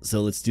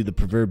 So let's do the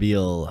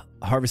proverbial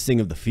harvesting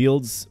of the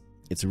fields.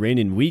 It's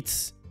raining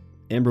wheat,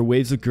 amber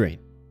waves of grain.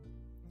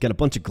 Got a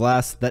bunch of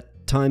glass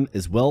that time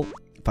as well.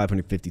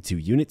 552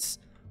 units.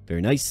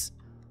 Very nice.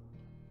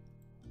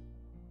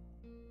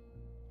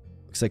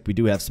 Looks like we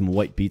do have some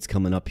white beets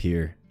coming up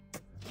here.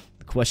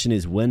 The question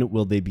is, when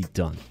will they be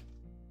done?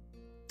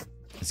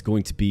 It's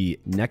going to be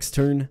next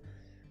turn.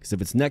 Because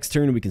if it's next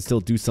turn, we can still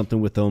do something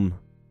with them.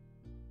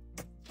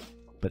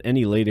 But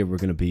any later, we're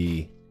going to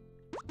be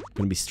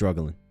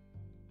struggling.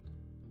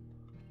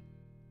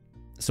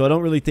 So I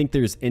don't really think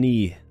there's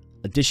any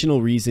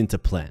additional reason to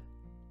plant.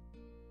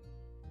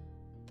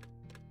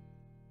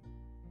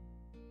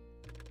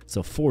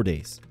 So 4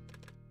 days.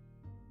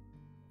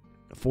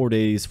 4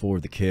 days for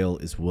the kale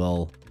as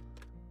well.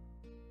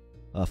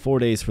 4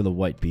 days for the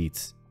white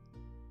beets.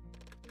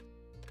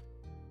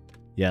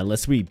 Yeah,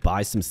 unless we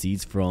buy some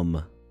seeds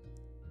from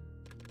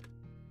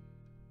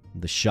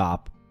the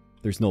shop,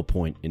 there's no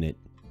point in it.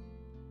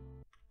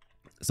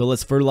 So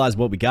let's fertilize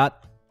what we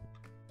got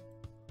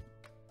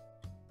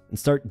and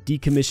start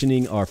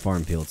decommissioning our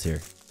farm fields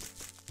here.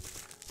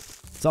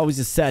 It's always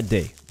a sad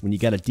day when you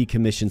got to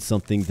decommission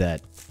something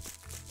that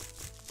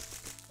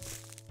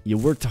you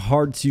worked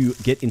hard to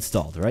get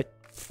installed, right?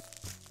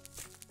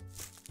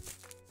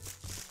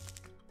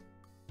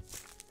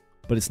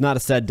 But it's not a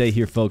sad day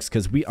here, folks,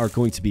 because we are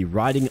going to be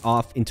riding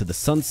off into the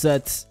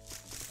sunset.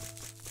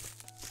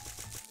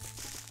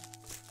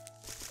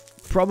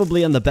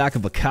 Probably on the back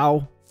of a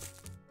cow,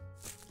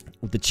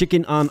 with the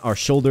chicken on our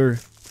shoulder,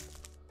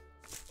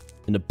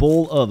 and a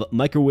bowl of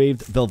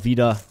microwaved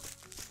Velveeta,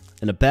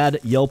 and a bad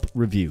Yelp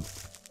review.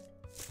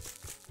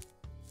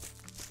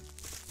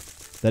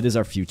 That is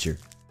our future.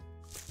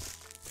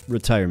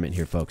 Retirement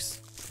here,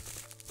 folks.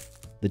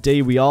 The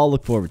day we all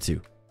look forward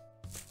to.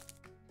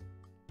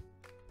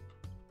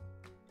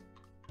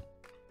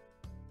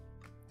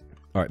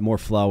 Alright, more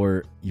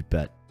flour, you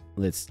bet.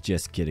 Let's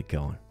just get it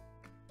going.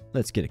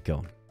 Let's get it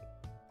going.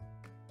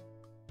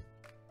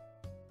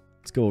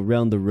 Let's go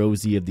around the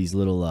rosy of these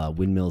little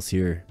windmills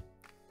here.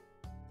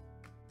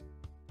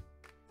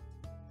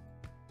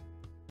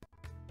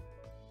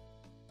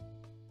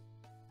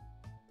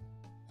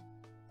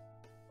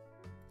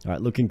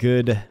 Alright, looking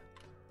good.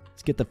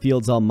 Let's get the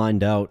fields all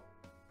mined out.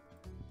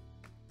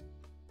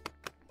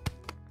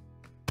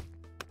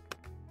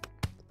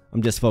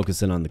 I'm just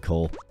focusing on the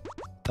coal.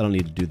 I don't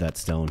need to do that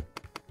stone.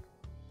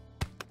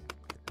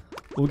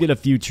 We'll get a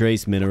few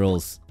trace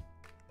minerals.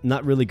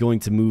 Not really going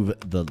to move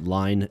the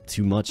line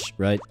too much,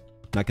 right?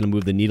 Not going to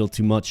move the needle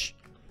too much.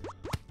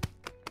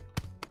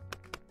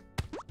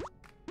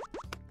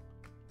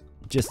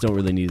 Just don't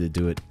really need to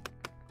do it.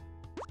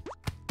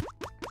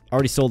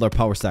 Already sold our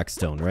power stack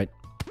stone, right?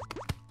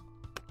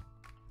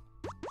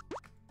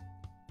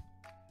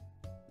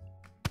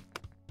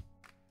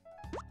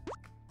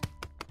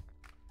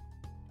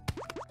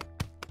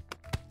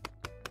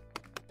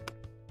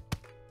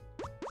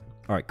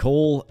 Alright,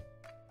 coal.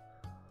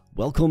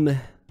 Welcome.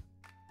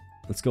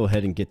 Let's go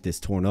ahead and get this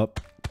torn up.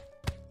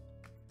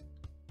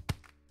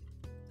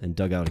 And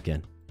dug out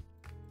again.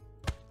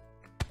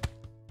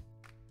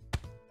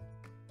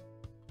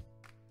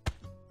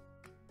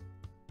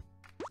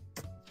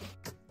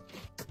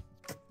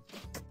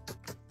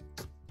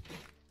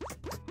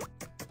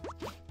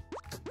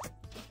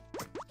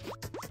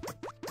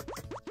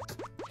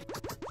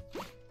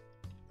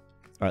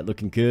 Alright,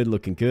 looking good,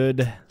 looking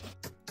good.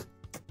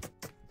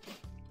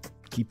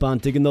 Keep on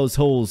digging those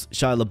holes,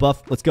 Shia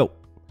LaBeouf. Let's go.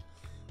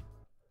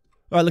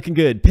 Alright, looking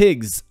good.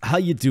 Pigs, how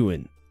you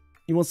doing?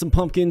 You want some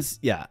pumpkins?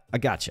 Yeah, I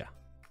gotcha.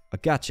 I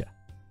gotcha.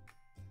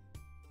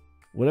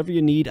 Whatever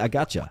you need, I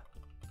gotcha.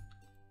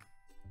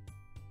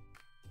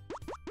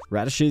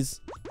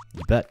 Radishes?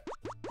 You bet.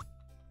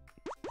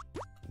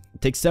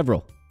 Take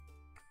several.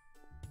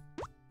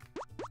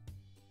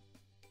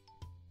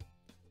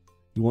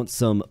 You want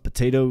some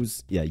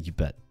potatoes? Yeah, you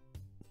bet.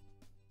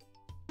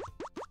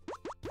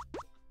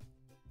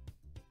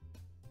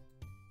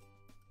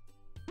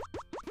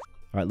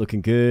 Alright,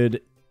 looking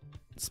good.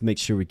 Let's make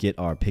sure we get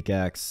our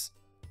pickaxe.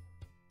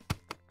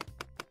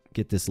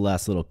 Get this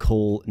last little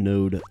coal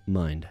node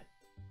mined.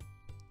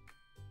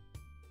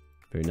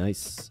 Very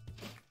nice.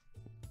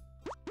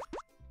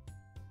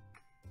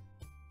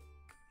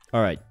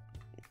 Alright.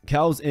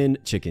 Cows and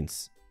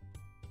chickens.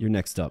 You're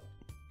next up.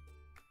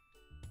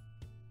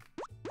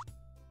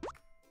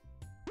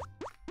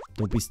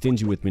 Don't be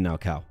stingy with me now,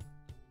 cow.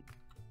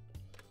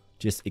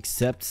 Just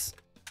accept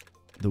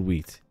the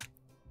wheat.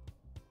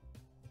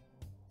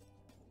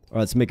 Alright,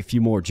 let's make a few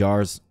more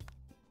jars.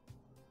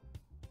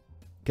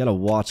 Gotta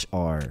watch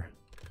our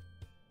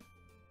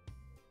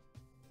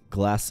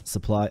glass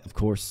supply, of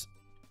course.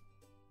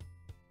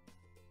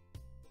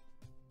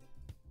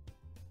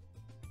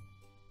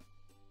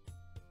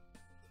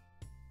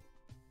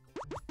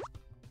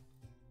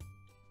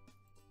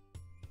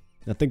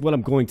 I think what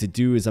I'm going to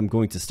do is I'm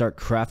going to start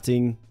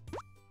crafting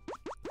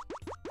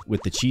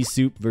with the cheese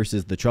soup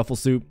versus the truffle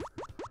soup.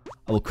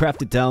 I will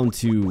craft it down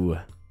to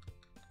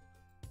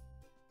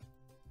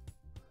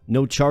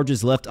no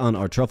charges left on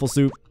our truffle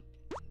soup.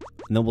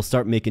 And then we'll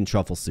start making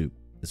truffle soup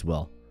as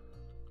well.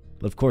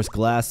 But of course,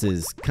 glass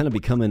is kind of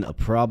becoming a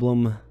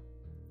problem.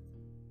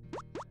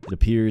 It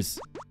appears.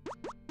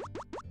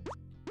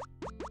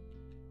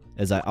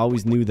 As I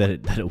always knew that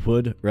it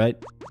would, right?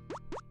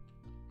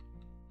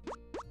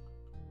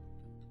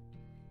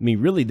 I mean,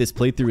 really, this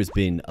playthrough has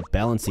been a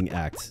balancing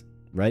act,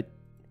 right?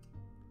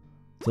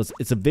 So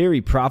it's a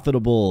very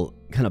profitable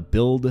kind of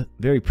build,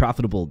 very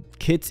profitable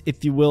kit,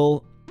 if you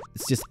will.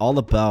 It's just all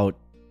about...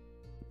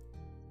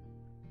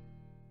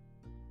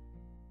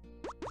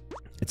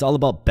 It's all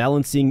about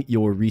balancing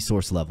your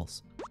resource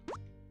levels.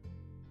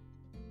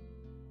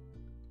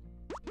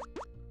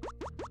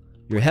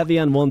 You're heavy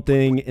on one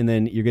thing, and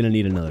then you're going to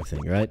need another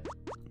thing, right?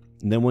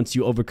 And then once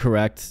you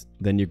overcorrect,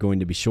 then you're going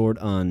to be short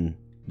on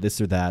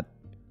this or that.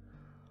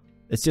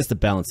 It's just a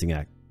balancing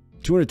act.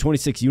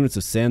 226 units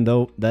of sand,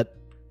 though, that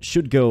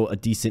should go a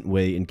decent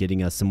way in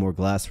getting us some more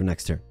glass for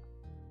next turn.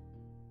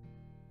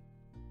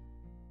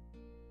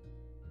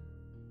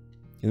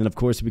 And then, of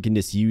course, we can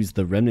just use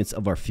the remnants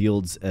of our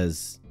fields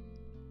as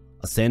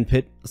a sand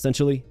pit,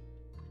 essentially.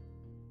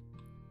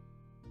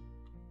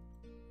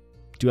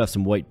 Do have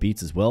some white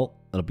beets as well.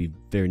 That'll be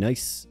very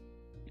nice.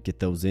 Get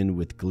those in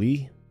with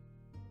glee.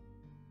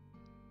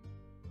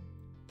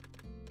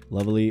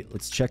 Lovely.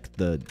 Let's check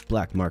the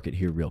black market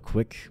here real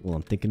quick while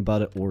I'm thinking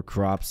about it. Ore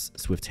crops,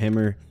 swift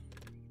hammer.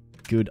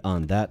 Good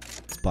on that.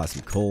 Let's buy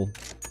some coal.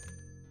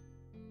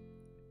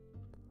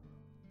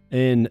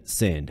 And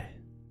sand.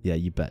 Yeah,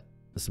 you bet.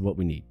 This is what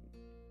we need.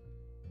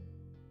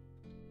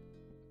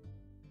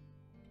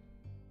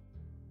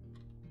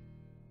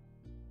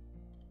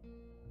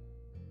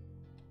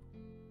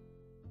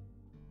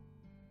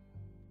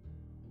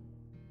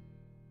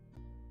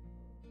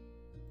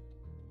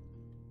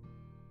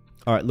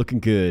 All right, looking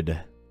good.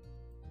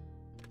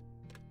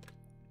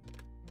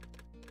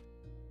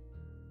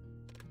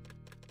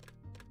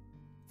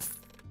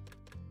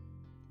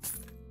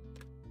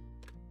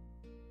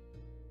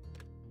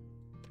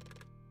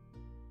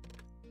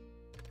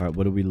 All right,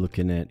 what are we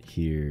looking at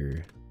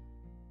here?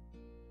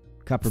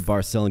 Copper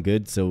bar selling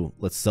good, so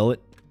let's sell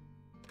it.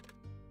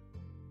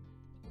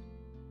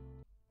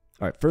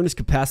 All right, furnace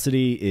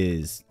capacity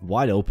is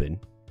wide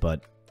open,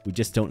 but we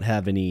just don't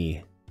have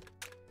anything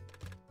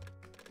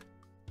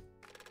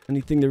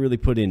to really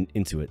put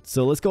into it.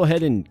 So let's go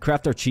ahead and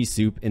craft our cheese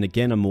soup. And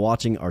again, I'm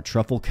watching our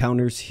truffle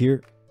counters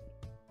here.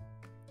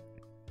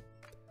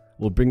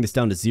 We'll bring this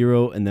down to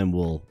 0 and then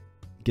we'll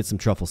get some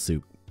truffle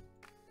soup.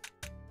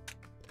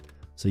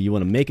 So you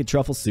want to make a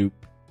truffle soup.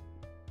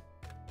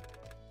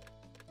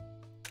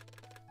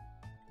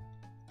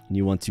 And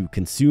you want to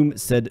consume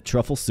said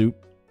truffle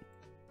soup.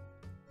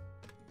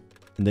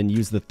 And then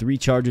use the 3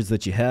 charges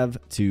that you have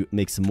to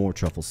make some more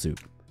truffle soup.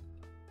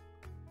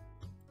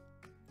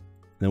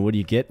 Then what do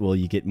you get? Well,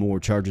 you get more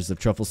charges of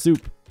truffle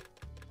soup.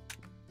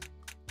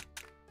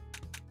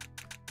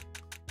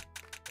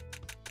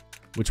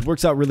 Which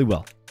works out really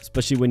well,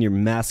 especially when you're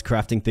mass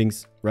crafting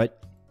things, right?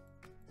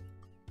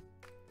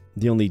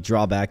 The only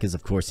drawback is,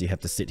 of course, you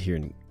have to sit here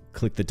and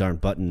click the darn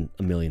button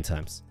a million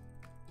times.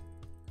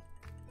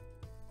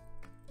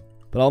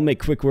 But I'll make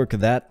quick work of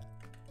that.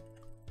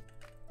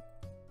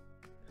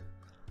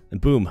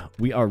 And boom,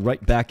 we are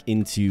right back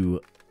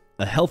into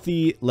a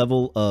healthy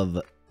level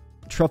of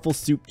truffle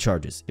soup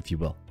charges, if you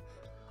will.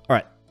 All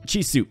right,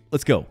 cheese soup,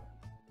 let's go.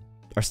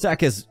 Our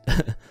stack has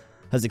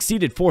has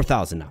exceeded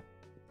 4,000 now.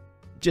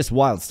 Just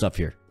wild stuff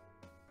here.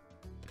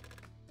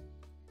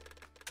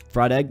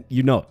 Fried egg,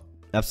 you know it.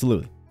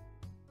 Absolutely.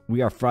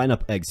 We are frying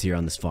up eggs here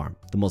on this farm.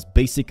 The most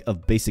basic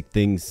of basic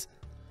things.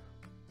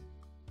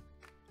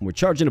 We're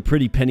charging a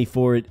pretty penny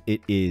for it.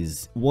 It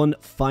is one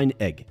fine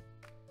egg.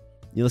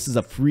 You know, this is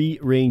a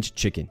free-range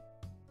chicken.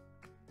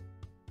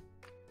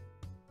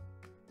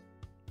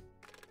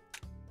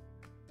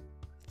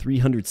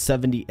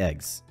 $370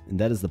 eggs. And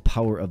that is the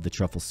power of the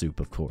truffle soup,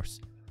 of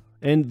course.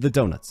 And the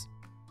donuts.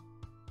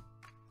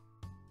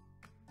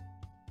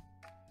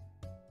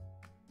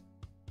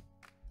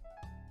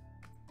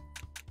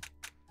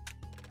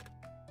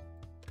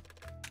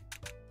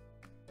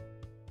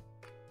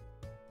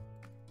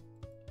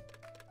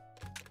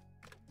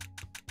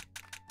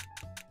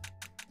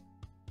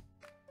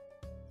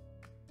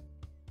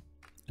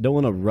 I don't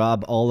want to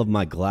rob all of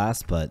my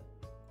glass, but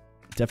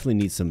definitely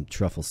need some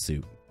truffle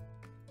soup.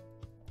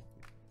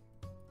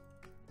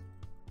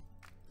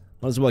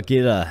 Might as well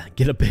get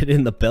a bit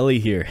in the belly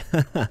here.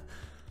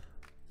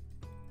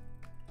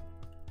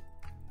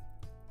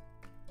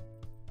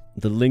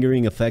 The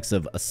lingering effects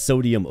of a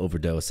sodium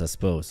overdose, I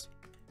suppose.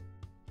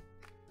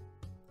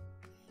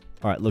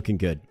 Alright, looking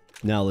good.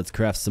 Now let's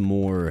craft some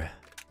more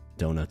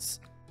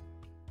donuts.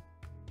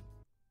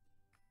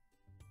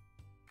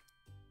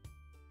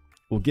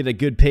 We'll get a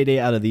good payday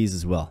out of these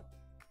as well.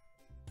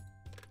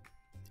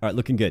 Alright,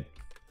 looking good.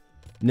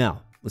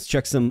 Now, let's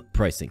check some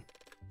pricing.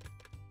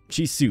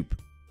 Cheese soup,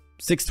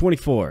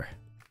 $6.24.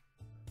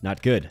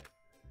 Not good.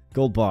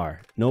 Gold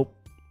bar, nope.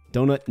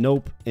 Donut,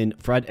 nope. And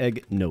fried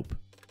egg, nope.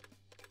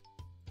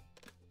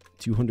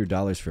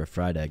 $200 for a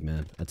fried egg,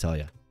 man. I tell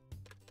ya.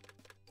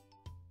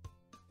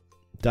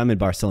 Diamond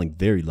bar selling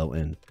very low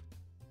end.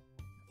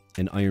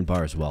 And iron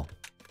bar as well.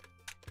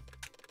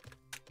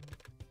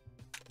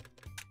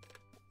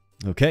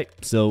 Okay,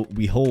 so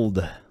we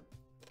hold.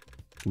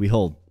 We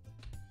hold.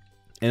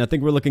 And I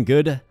think we're looking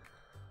good.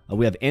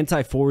 We have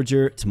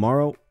anti-forager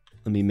tomorrow.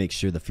 Let me make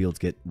sure the fields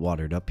get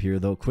watered up here,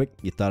 though, quick.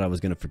 You thought I was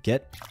going to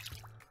forget.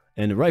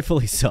 And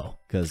rightfully so,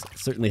 because I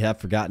certainly have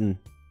forgotten.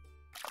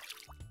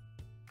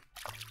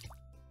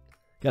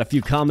 Got a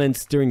few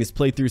comments during this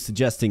playthrough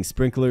suggesting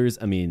sprinklers.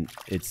 I mean,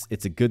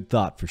 it's a good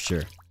thought for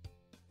sure.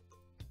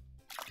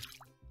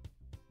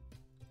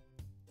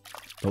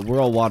 But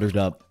we're all watered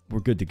up. We're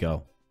good to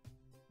go.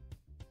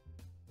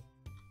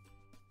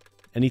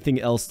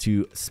 Anything else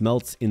to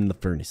smelt in the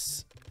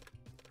furnace?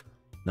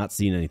 Not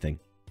seeing anything.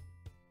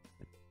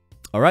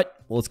 Alright,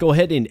 well, let's go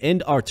ahead and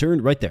end our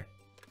turn right there.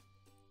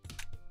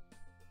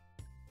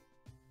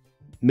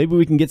 Maybe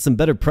we can get some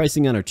better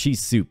pricing on our cheese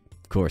soup.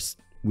 Of course,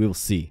 we'll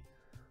see.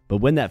 But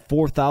when that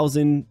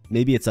 4,000,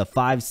 maybe it's a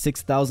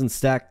 5,000-6,000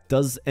 stack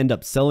does end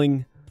up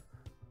selling,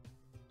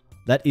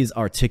 that is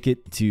our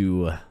ticket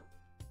to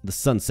the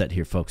sunset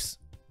here, folks.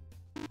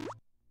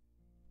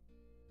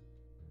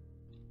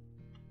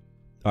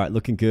 Alright,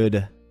 looking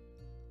good.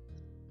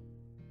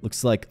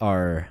 Looks like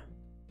our,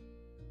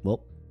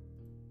 well,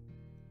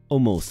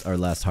 almost our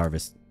last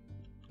harvest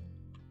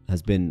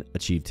has been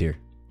achieved here.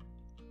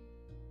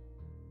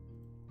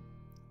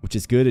 Which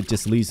is good. It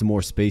just leaves some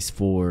more space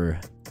for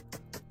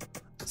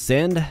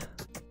sand,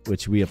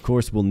 which we of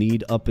course will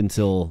need up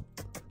until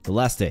the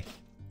last day.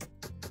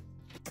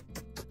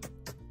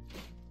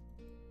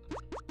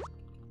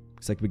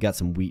 Looks like we got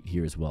some wheat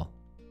here as well.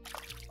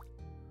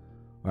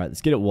 Alright,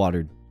 let's get it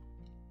watered.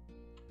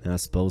 And I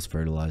suppose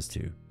fertilized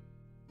too.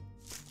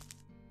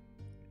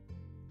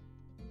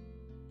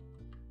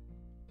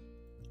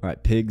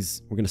 Alright,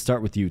 pigs, we're going to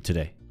start with you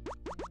today.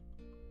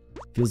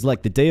 Feels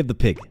like the day of the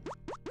pig.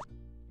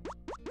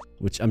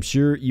 Which I'm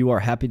sure you are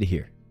happy to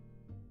hear.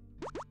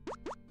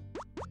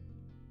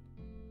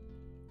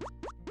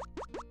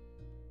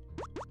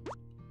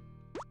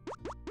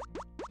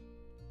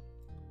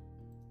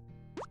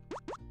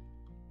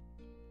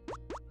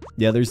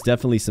 Yeah, there's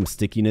definitely some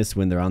stickiness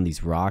when they're on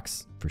these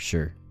rocks, for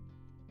sure.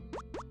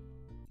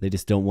 They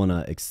just don't want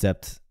to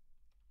accept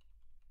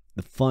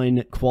the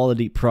fine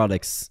quality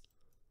products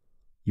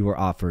you are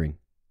offering.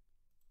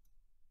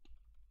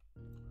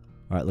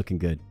 Alright, looking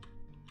good.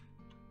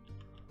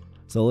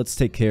 So let's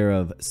take care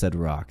of said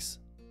rocks.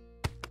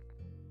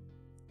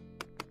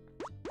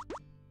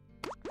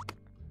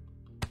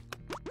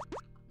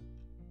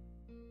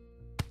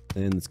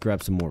 And let's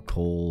grab some more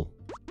coal.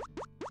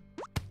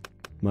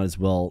 Might as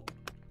well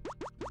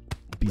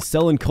be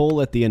selling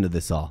coal at the end of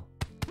this all.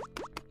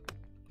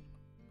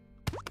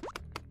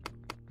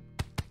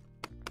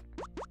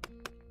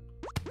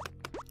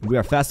 We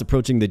are fast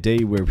approaching the day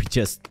where we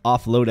just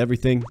offload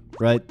everything,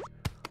 right?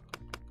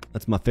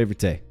 That's my favorite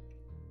day.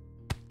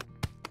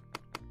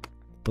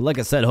 But like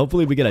I said,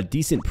 hopefully we get a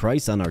decent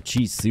price on our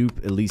cheese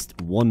soup at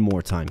least one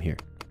more time here.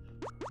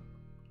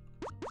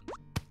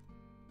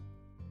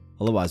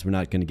 Otherwise, we're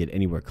not going to get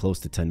anywhere close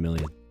to 10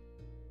 million.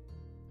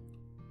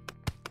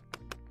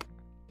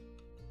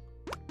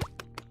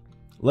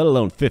 Let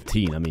alone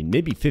 15. I mean,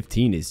 maybe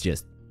 15 is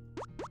just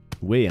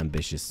way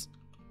ambitious.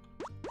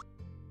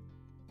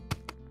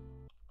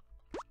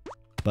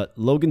 But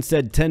Logan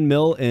said 10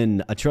 mil,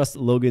 and I trust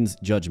Logan's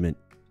judgment.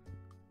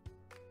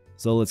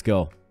 So let's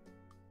go.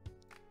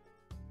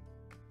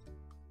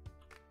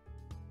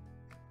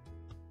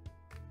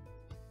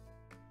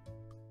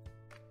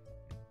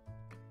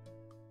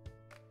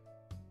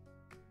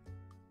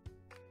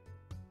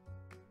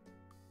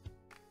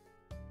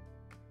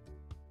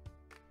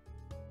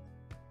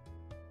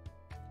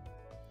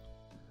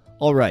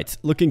 All right,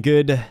 looking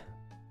good.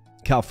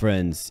 Cow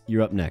friends,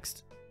 you're up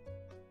next.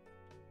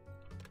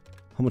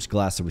 How much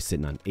glass are we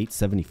sitting on?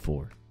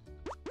 874.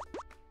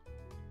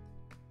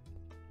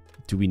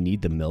 Do we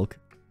need the milk?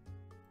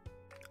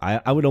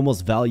 I would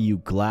almost value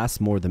glass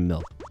more than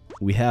milk.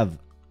 We have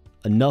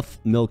enough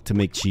milk to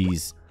make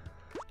cheese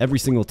every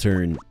single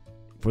turn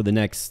for the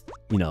next,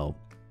 you know,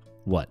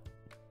 what?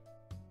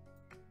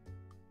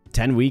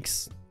 10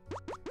 weeks?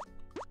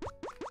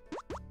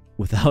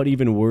 Without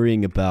even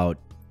worrying about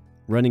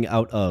running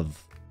out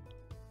of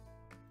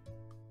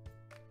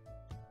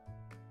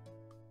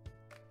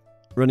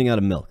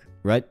milk,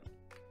 right?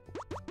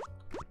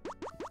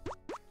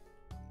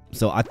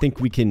 So I think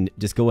we can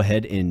just go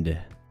ahead and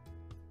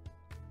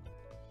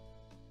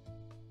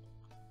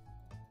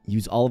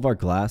use all of our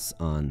glass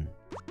on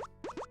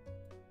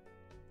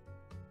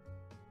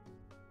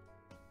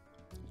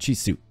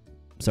cheese soup.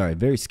 Sorry,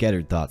 very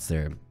scattered thoughts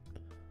there.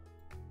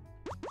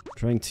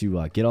 Trying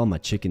to get all my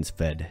chickens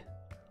fed.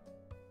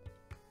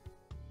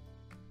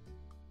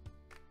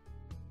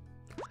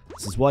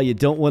 This is why you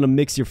don't want to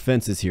mix your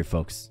fences here,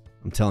 folks.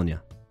 I'm telling you.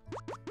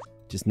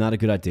 Just not a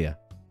good idea.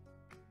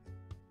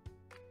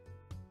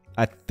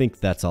 I think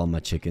that's all my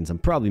chickens. I'm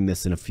probably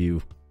missing a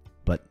few,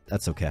 but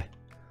that's okay.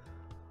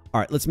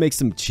 Alright, let's make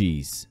some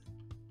cheese.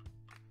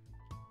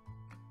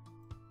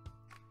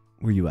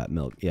 Where you at,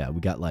 milk? Yeah,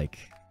 we got like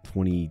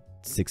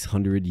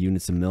 2,600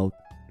 units of milk,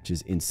 which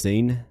is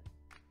insane.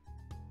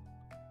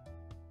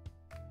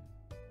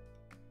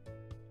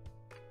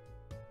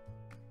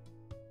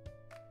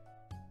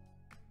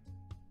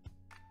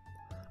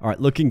 Alright,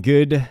 looking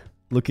good.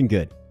 Looking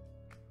good.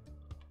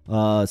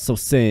 So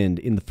sand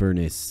in the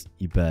furnace,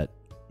 you bet.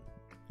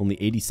 Only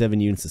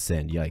 87 units of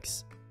sand,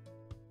 yikes.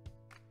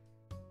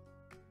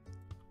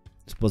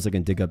 Suppose I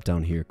can dig up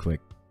down here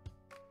quick.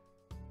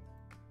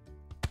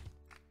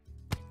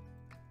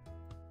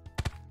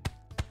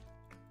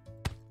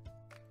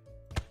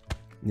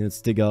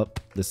 Let's dig up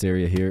this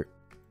area here.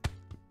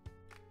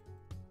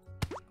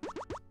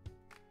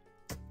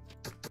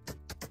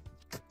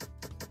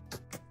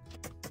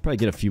 Probably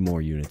get a few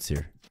more units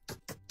here.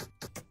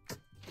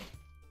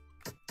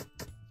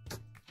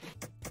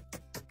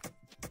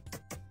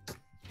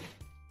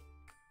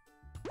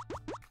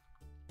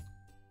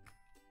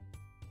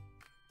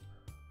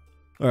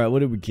 All right, what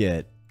did we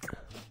get?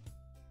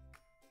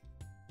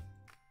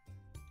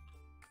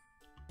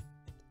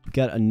 We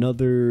got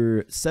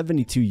another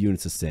 72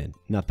 units of sand.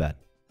 Not bad.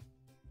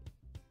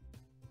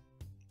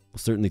 We'll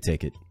certainly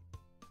take it.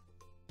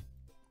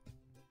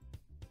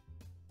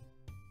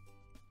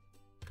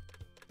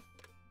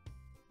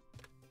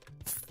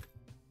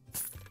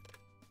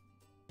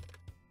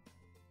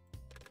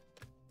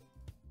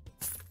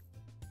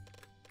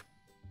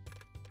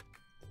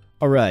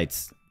 All right.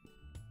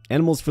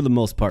 Animals for the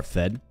most part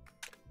fed.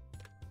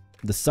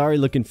 The sorry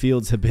looking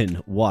fields have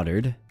been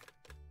watered.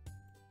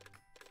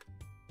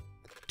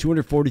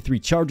 243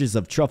 charges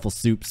of truffle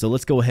soup. So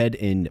let's go ahead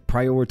and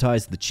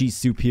prioritize the cheese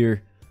soup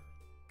here.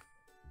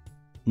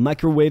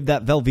 Microwave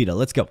that Velveeta.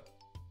 Let's go.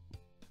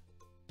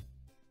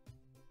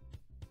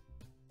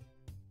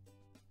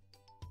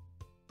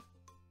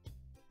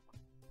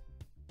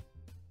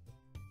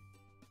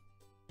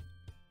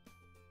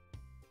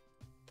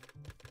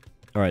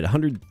 All right,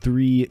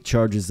 103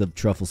 charges of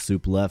truffle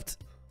soup left.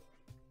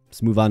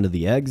 Let's move on to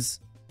the eggs.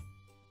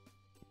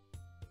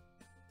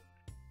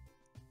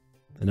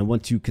 And I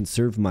want to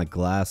conserve my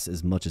glass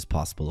as much as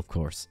possible, of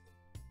course.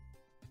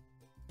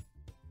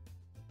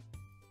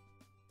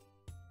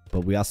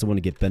 But we also want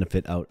to get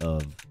benefit out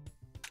of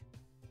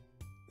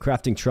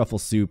crafting truffle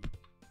soup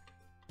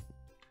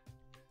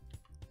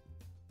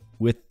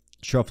with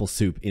truffle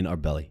soup in our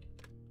belly.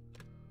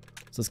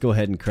 So let's go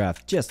ahead and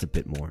craft just a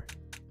bit more.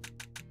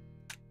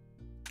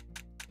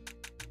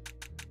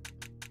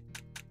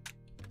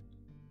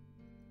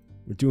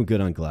 We're doing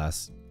good on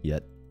glass,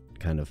 yet,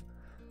 kind of.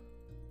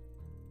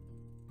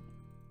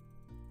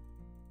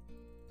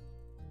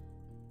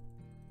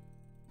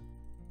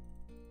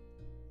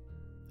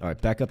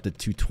 Alright, back up to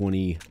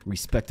 220,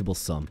 respectable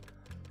sum.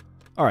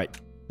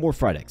 Alright, more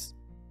fried eggs.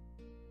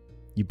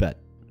 You bet.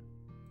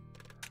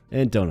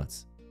 And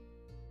donuts.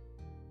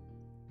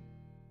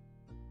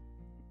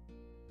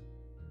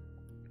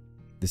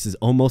 This is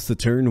almost the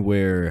turn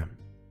where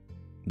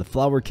the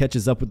flour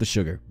catches up with the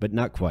sugar, but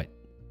not quite.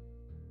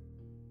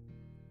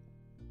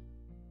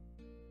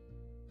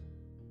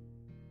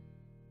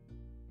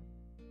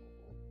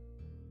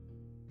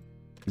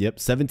 Yep,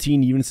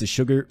 17 units of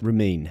sugar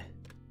remain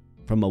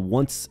from a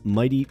once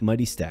mighty,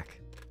 mighty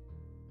stack.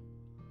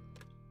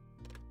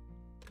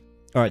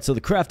 Alright, so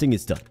the crafting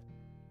is done.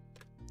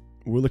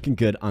 We're looking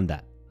good on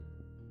that.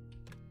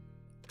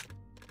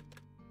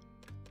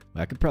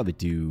 I could probably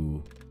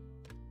do...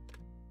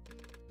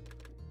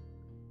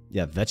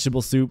 Yeah,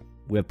 vegetable soup.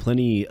 We have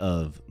plenty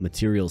of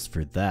materials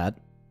for that.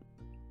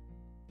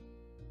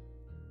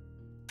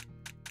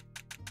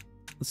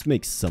 Let's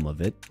make some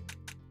of it.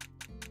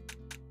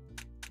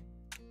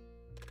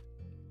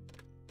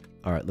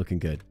 Alright, looking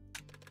good.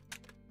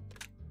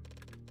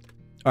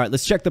 Alright,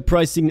 let's check the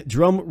pricing.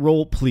 Drum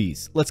roll,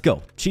 please. Let's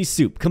go. Cheese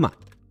soup, come on.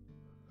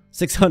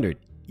 600.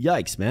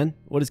 Yikes, man.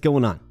 What is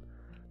going on?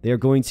 They are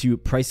going to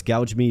price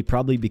gouge me,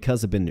 probably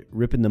because I've been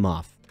ripping them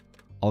off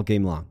all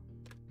game long.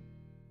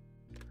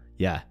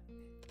 Yeah.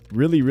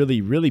 Really,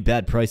 really, really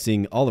bad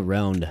pricing all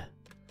around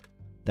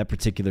that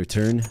particular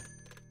turn.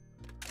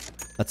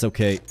 That's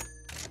okay.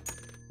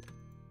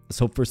 Let's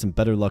hope for some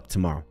better luck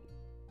tomorrow.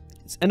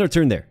 Let's end our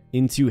turn there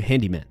into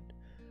Handyman.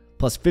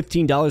 Plus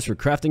 $15 for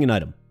crafting an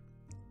item.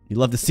 You'd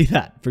love to see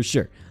that, for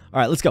sure.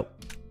 Alright, let's go.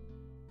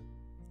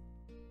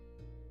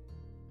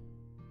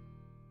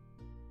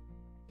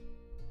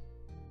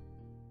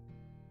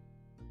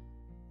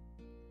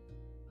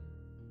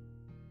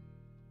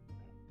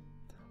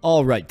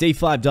 Alright, day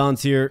 5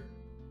 dawns here.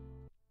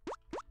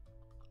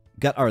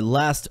 Got our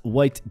last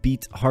white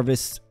beet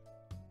harvest.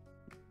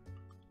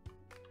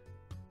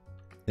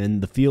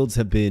 And the fields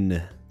have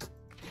been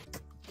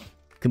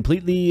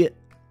completely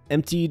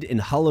emptied and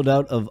hollowed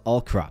out of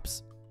all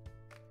crops.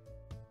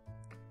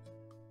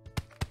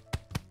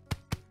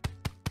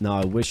 Now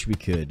I wish we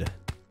could...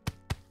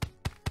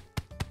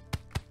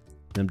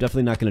 I'm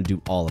definitely not going to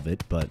do all of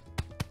it, but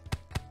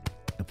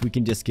if we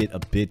can just get a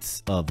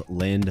bit of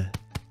land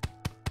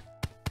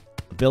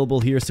available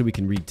here so we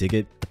can re-dig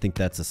it, I think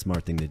that's a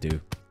smart thing to do.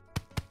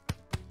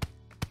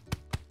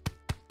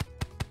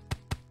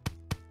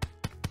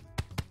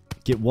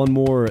 Get one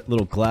more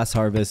little glass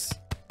harvest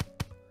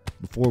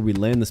before we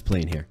land this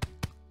plane here.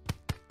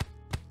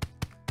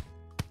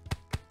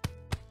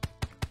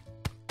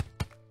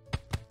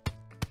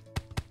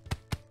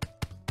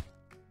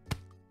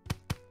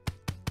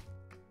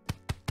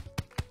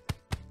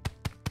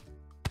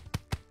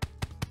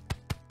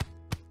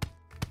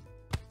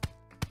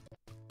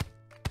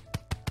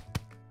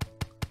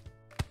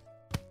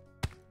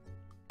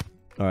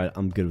 Alright,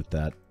 I'm good with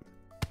that.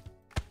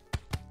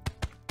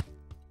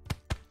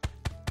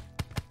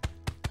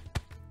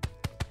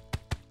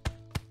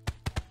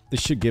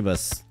 This should give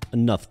us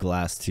enough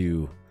glass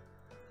to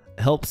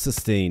help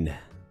sustain.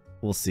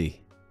 We'll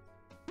see.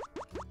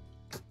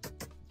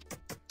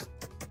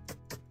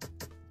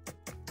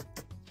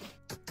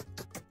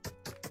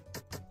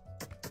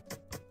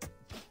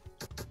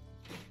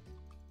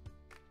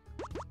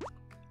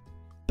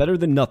 Better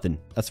than nothing,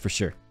 that's for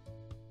sure.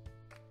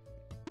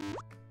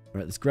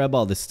 Alright, let's grab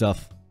all this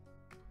stuff.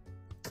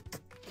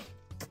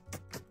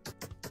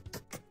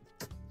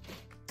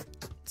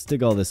 Let's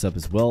dig all this up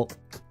as well.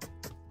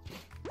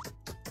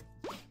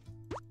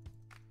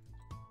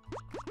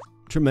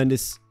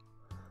 Tremendous.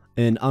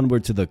 And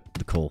onward to the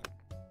coal.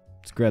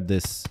 Let's grab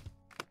this.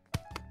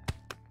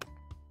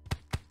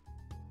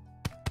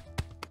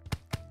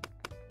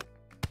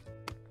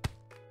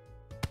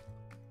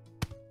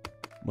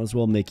 Might as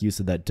well make use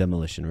of that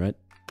demolition, right?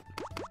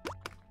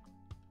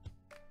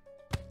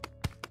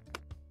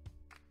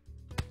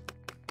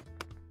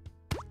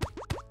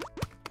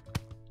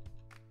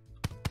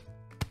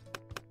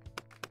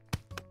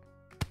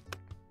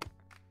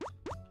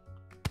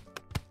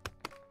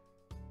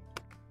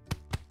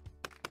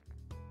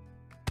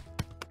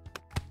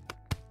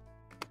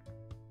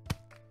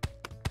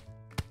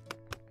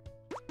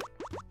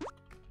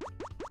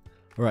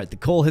 Alright, the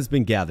coal has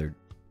been gathered.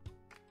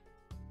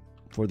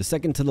 For the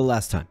second to the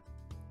last time.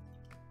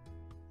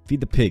 Feed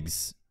the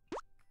pigs.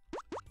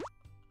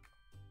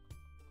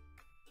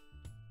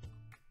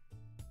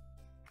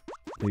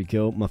 There you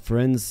go, my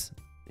friends.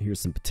 Here's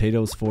some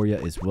potatoes for you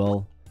as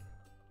well.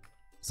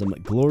 Some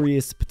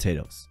glorious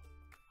potatoes.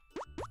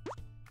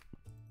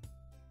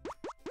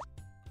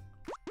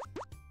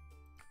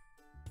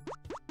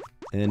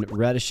 And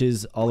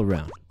radishes all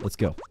around. Let's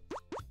go.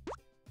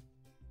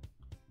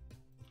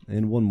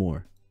 And one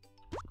more.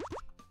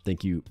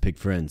 Thank you, pig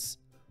friends.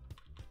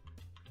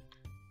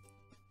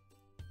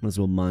 Might as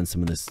well mine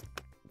some of this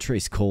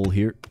trace coal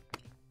here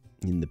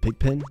in the pig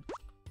pen.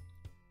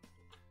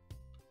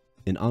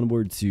 And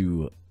onward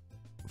to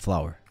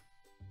flour.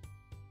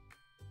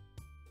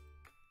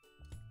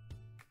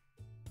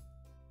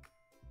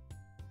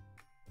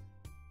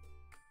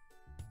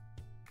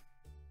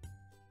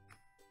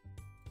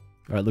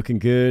 Alright, looking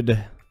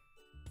good.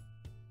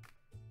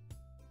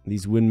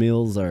 These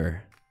windmills,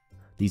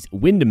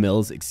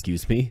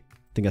 excuse me.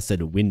 I think I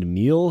said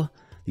windmill.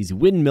 These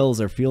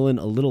windmills are feeling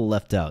a little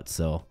left out,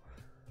 so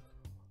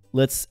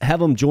let's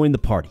have them join the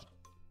party.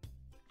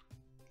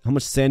 How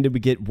much sand did we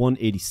get?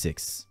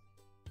 186.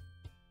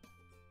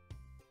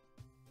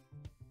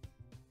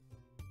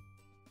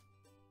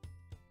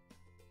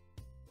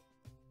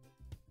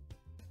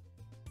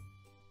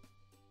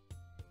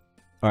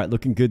 Alright,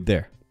 looking good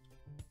there.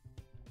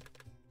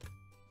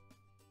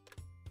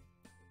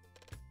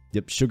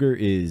 Yep, sugar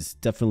is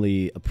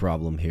definitely a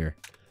problem here.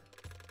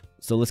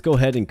 So let's go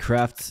ahead and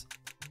craft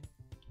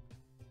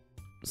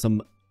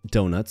some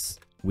donuts.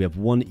 We have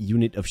 1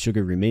 unit of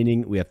sugar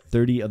remaining. We have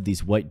 30 of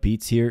these white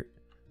beets here.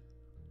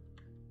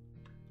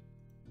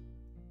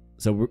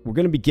 So we're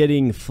going to be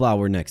getting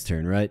flour next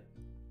turn, right?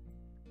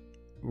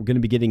 We're going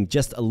to be getting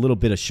just a little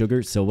bit of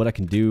sugar. So what I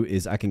can do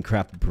is I can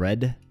craft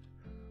bread.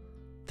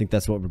 I think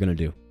that's what we're going to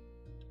do.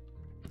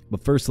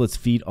 But first, let's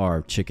feed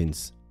our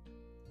chickens.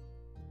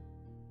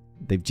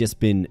 They've just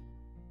been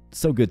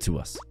so good to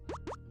us.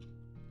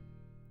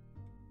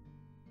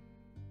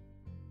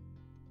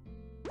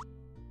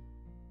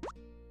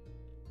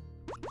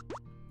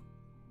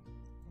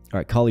 All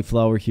right,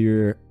 cauliflower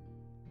here.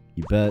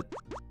 You bet.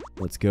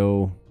 Let's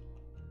go.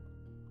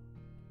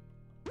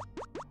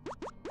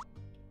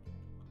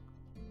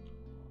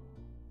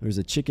 There's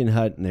a chicken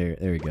hut in there.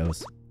 There he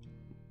goes.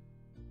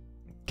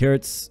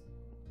 Carrots.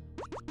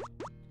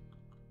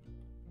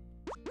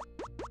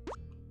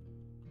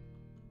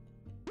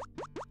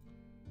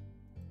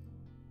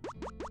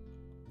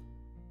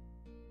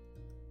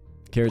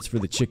 Carrots for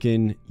the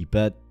chicken. You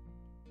bet.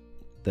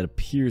 That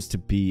appears to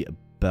be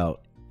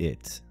about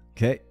it.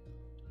 Okay.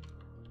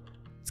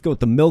 Let's go with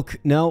the milk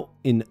now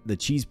in the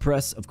cheese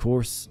press, of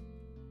course.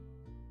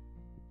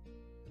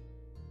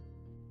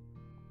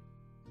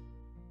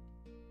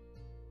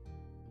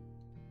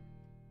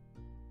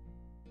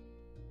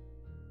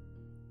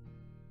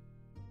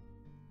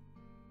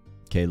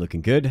 Okay,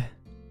 looking good.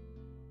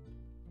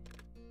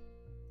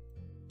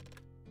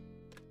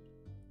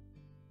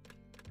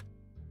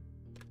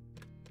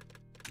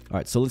 All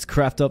right, so let's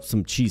craft up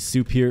some cheese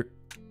soup here.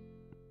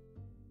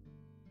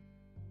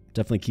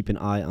 Definitely keep an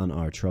eye on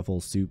our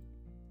truffle soup.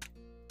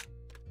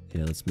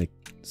 Yeah, let's make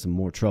some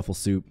more truffle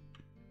soup.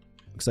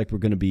 Looks like we're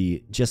going to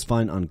be just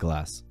fine on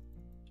glass.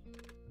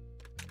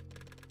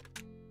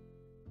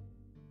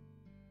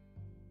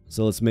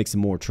 So let's make some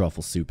more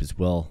truffle soup as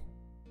well.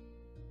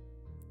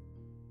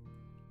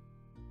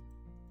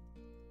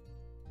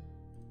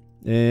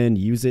 And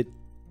use it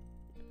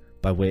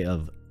by way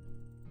of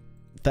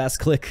fast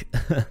click.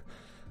 All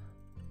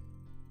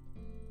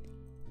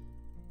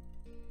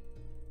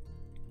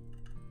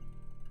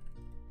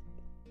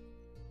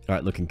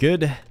right, looking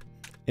good.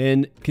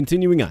 And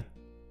continuing on.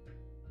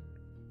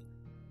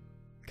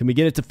 Can we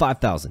get it to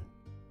 5,000?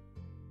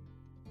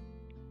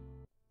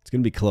 It's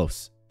going to be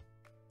close.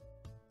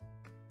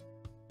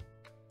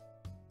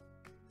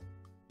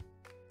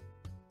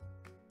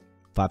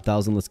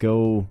 $5,000, let's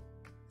go.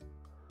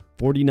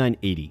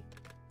 49.80.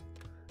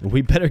 And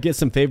we better get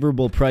some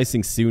favorable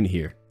pricing soon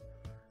here.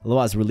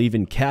 Otherwise, we're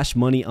leaving cash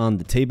money on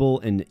the table,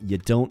 and you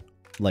don't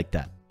like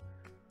that.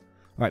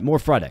 All right, more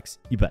fried eggs.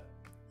 You bet.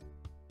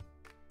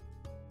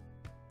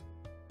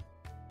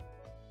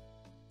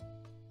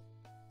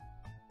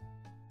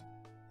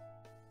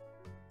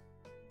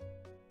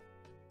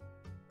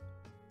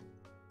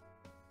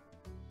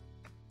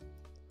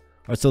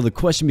 All right, so the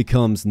question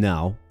becomes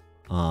now,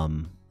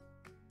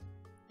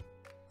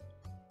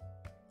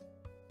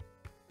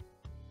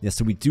 yeah,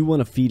 so we do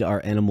want to feed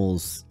our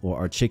animals or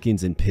our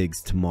chickens and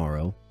pigs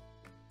tomorrow.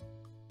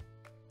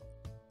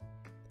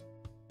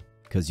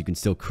 Because you can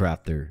still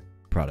craft their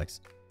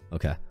products.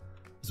 Okay. I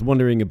was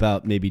wondering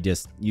about maybe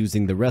just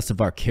using the rest of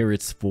our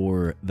carrots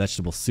for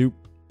vegetable soup.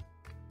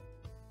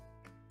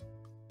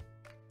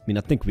 I mean,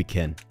 I think we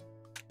can.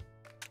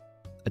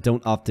 I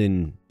don't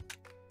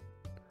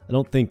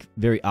think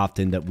very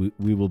often that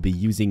we will be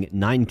using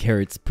 9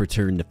 carrots per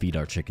turn to feed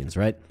our chickens,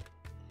 right?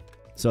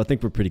 So I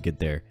think we're pretty good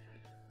there.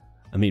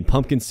 I mean,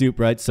 pumpkin soup,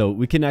 right? So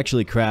we can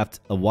actually craft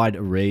a wide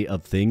array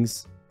of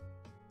things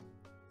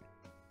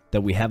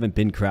that we haven't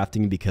been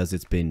crafting because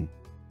it's been,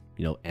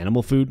 you know,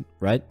 animal food,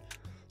 right?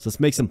 So let's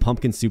make some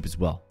pumpkin soup as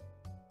well.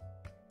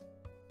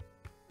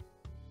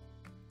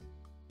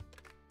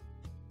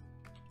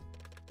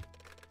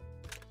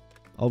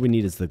 All we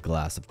need is the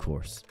glass, of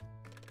course.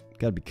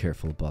 Gotta be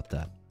careful about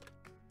that.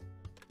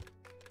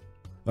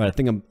 All right, I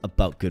think I'm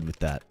about good with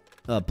that.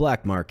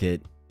 Black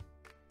market.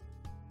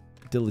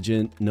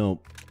 Diligent. No.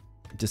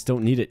 Just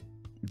don't need it.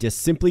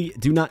 Just simply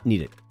do not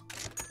need it.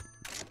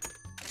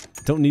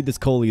 Don't need this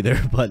coal either,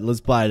 but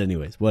let's buy it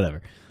anyways.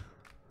 Whatever.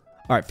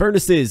 All right,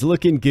 furnaces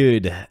looking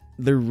good.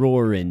 They're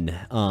roaring.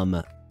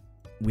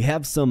 We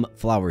have some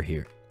flour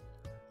here.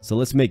 So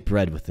let's make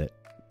bread with it.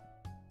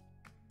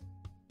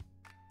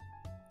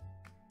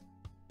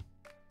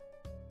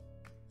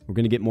 We're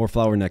going to get more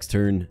flour next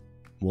turn.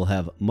 We'll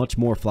have much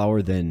more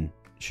flour than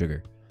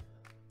sugar.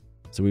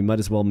 So we might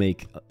as well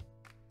make a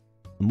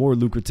more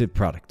lucrative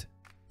product.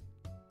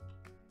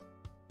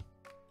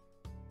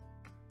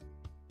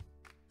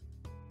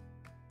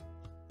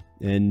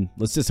 And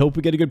let's just hope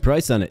we get a good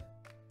price on it.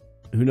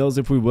 Who knows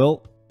if we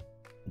will?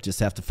 Just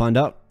have to find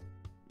out.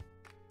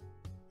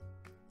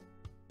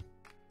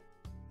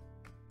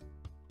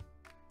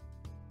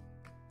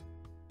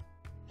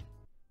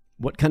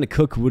 What kind of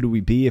cook would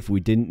we be if we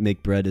didn't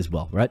make bread as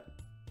well, right?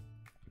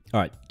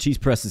 Alright, cheese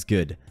press is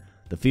good.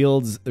 The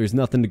fields, there's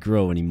nothing to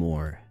grow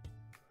anymore.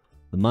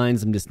 The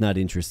mines, I'm just not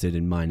interested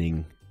in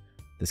mining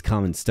this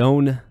common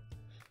stone.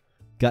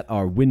 Got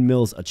our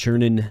windmills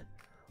a-churning.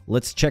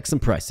 Let's check some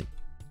pricing.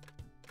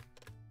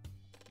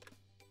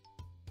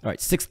 All right,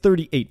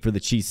 638 for the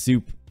cheese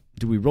soup.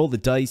 Do we roll the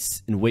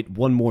dice and wait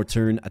one more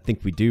turn? I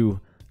think we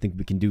do. I think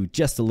we can do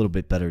just a little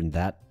bit better than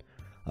that.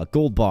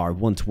 Gold bar,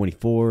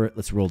 124.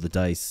 Let's roll the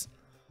dice.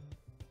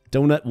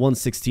 Donut,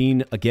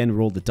 116. Again,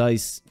 roll the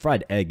dice.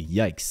 Fried egg,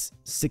 yikes,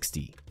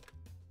 60.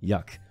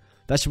 Yuck.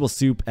 Vegetable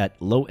soup at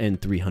low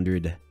end,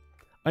 300.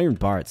 Iron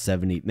bar at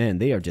 70. Man,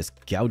 they are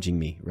just gouging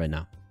me right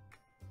now.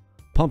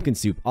 Pumpkin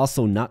soup,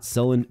 also not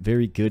selling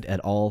very good at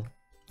all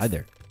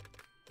either.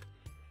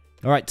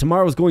 All right,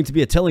 tomorrow is going to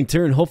be a telling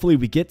turn. Hopefully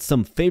we get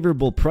some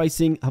favorable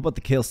pricing. How about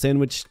the kale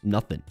sandwich?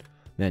 Nothing.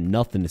 Man,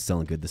 nothing is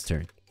selling good this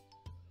turn.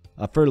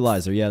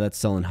 Fertilizer, yeah, that's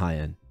selling high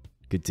end.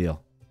 Good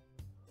deal.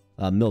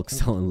 Milk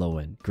selling low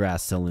end.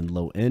 Grass selling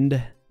low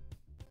end.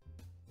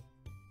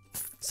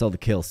 Sell the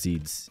kale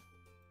seeds.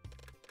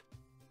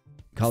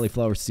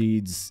 Cauliflower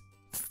seeds.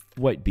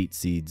 White beet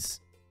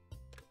seeds.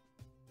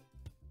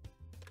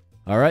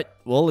 All right,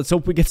 well, let's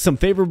hope we get some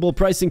favorable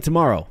pricing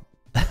tomorrow.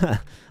 All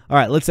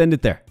right, let's end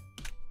it there.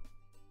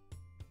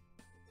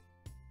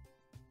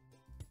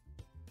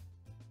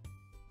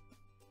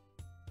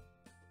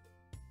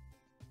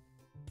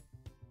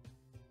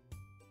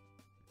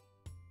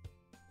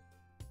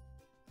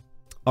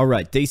 All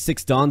right, day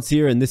 6 dawns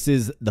here, and this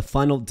is the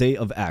final day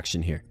of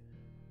action here.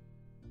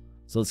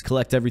 So let's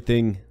collect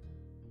everything.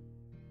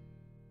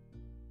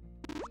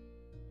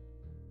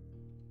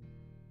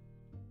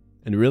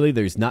 And really,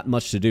 there's not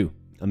much to do.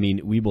 I mean,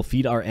 we will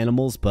feed our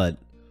animals, but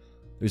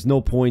there's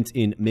no point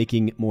in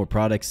making more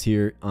products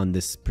here on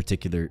this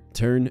particular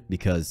turn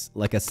because,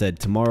 like I said,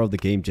 tomorrow the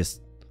game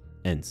just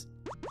ends.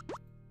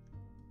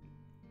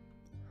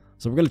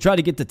 So we're going to try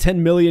to get to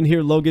 10 million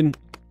here, Logan.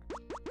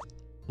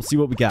 We'll see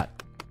what we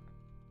got.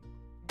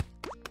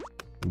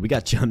 We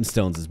got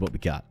gemstones is what we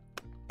got.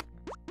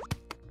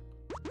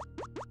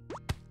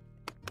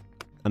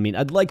 I mean,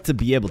 I'd like to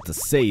be able to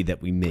say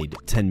that we made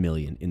 10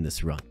 million in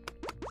this run.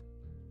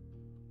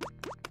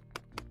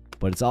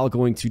 But it's all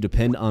going to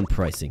depend on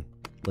pricing.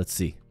 Let's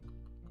see.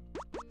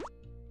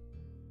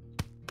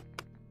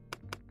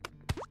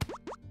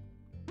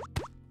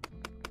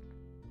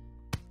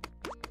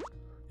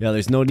 Yeah,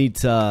 there's no need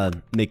to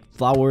make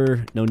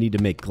flour. No need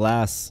to make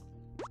glass.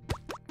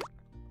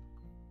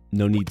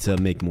 No need to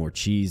make more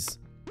cheese.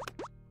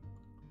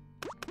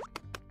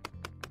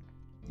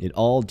 It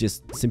all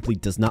just simply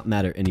does not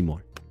matter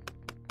anymore.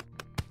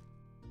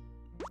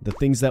 The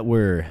things that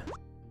were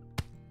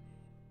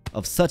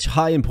of such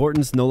high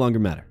importance no longer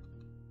matter.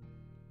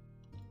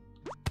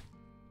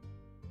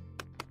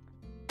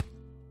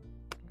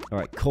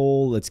 Alright,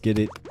 coal, let's get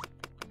it.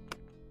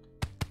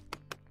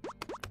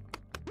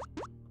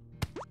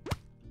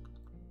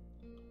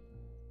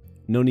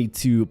 No need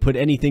to put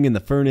anything in the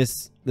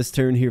furnace this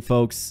turn here,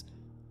 folks.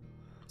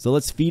 So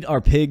let's feed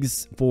our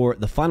pigs for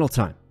the final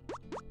time.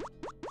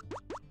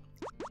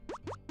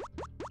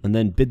 And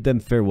then bid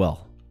them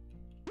farewell.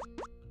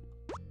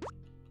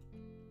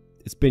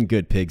 It's been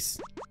good, pigs.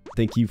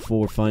 Thank you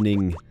for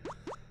finding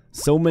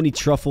so many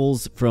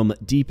truffles from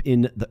deep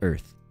in the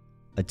earth.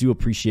 I do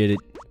appreciate it.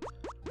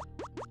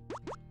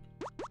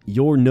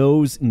 Your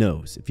nose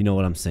knows, if you know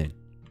what I'm saying.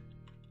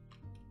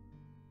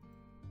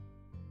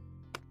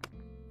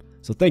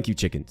 So thank you,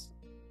 chickens.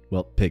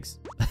 Well, pigs.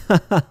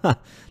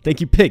 Thank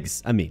you,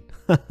 pigs, I mean.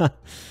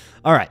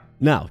 Alright,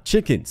 now,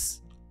 chickens.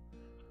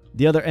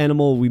 The other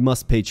animal we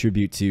must pay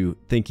tribute to.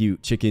 Thank you,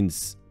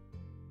 chickens,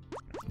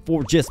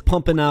 for just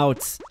pumping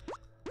out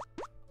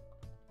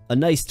a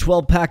nice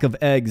 12-pack of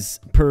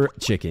eggs per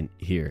chicken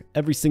here.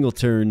 Every single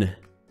turn.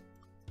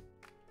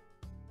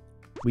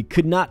 We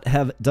could not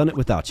have done it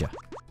without you.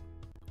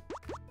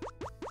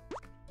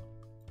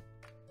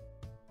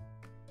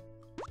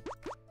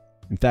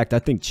 In fact, I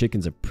think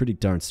chickens are pretty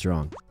darn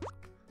strong.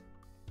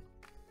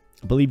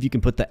 I believe you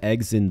can put the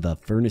eggs in the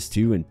furnace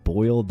too and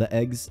boil the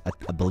eggs,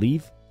 I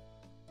believe.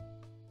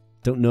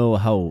 Don't know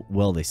how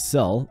well they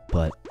sell,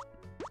 but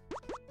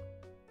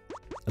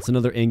that's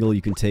another angle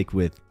you can take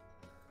with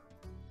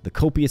the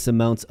copious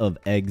amounts of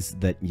eggs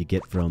that you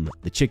get from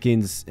the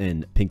chickens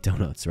and pink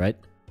donuts, right?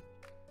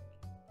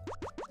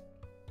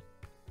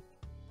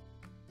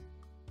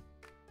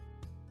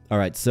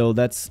 Alright, so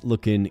that's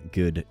looking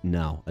good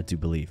now, I do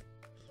believe.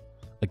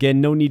 Again,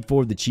 no need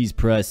for the cheese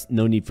press,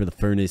 no need for the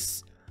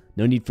furnace,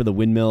 no need for the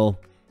windmill.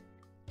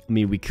 I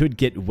mean, we could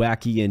get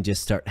wacky and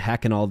just start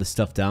hacking all this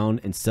stuff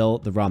down and sell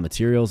the raw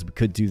materials. We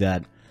could do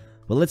that.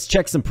 But let's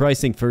check some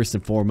pricing first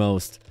and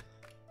foremost.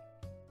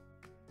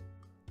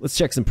 Let's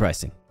check some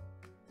pricing.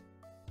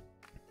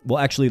 Well,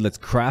 actually, let's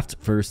craft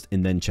first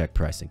and then check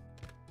pricing.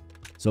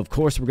 So, of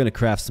course, we're going to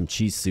craft some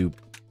cheese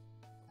soup.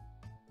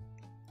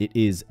 It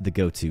is the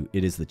go-to.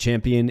 It is the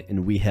champion,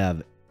 and we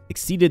have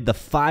exceeded the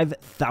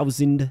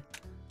 5,000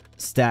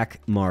 stack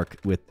mark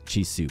with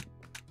cheese soup,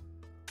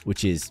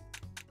 which is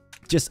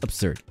just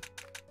absurd.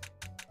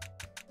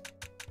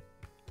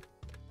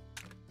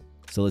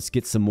 So let's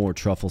get some more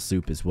truffle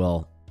soup as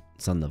well.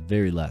 It's on the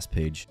very last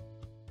page.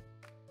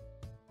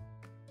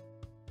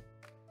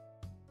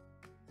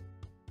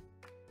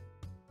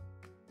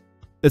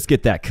 Let's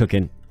get that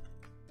cooking.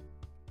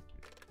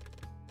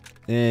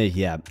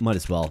 Yeah, might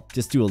as well.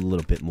 Just do a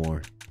little bit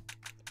more.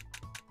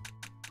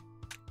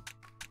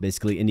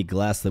 Basically, any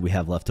glass that we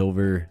have left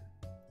over,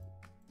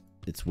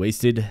 it's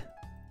wasted.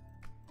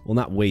 Well,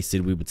 not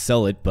wasted. We would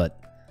sell it,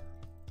 but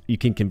you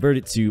can convert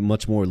it to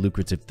much more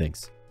lucrative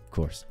things, of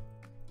course.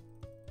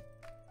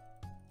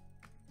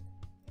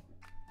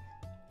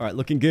 All right,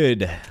 looking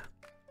good.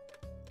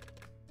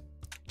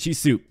 Cheese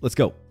soup. Let's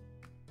go.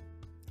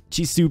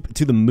 Cheese soup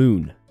to the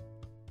moon.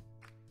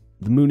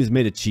 The moon is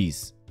made of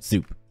cheese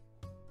soup.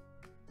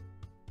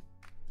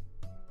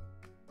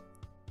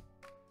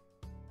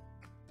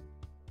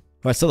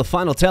 All right, so the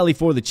final tally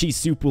for the cheese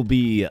soup will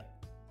be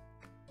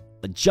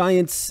a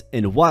giant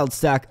and wild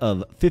stack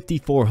of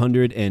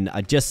 5,400, and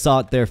I just saw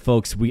it there,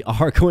 folks. We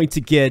are going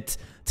to get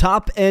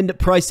top-end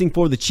pricing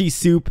for the cheese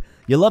soup.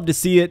 You love to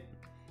see it.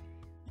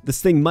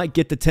 This thing might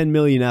get to 10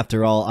 million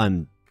after all.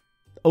 I'm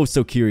oh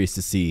so curious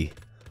to see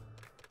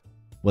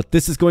what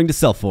this is going to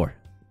sell for.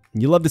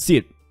 You love to see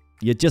it.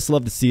 You just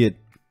love to see it.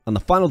 On the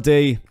final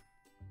day,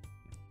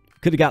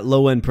 could have got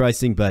low-end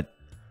pricing, but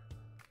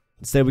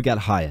instead we got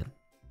high-end.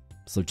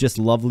 So just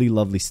lovely,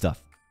 lovely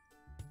stuff.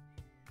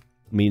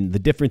 I mean, the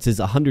difference is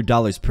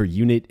 $100 per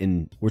unit,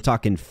 and we're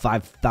talking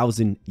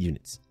 5,000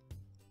 units.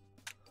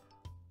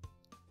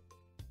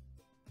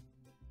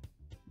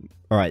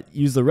 All right,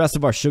 use the rest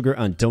of our sugar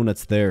on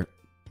donuts there.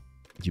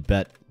 You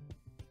bet.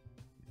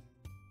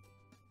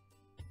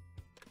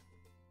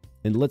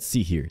 And let's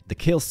see here. The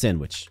kale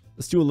sandwich.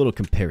 Let's do a little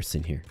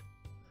comparison here.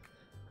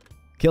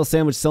 Kale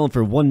sandwich selling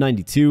for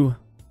 $192.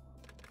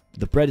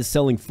 The bread is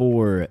selling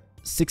for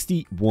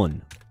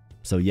 $61.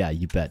 So yeah,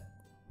 you bet.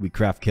 We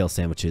craft kale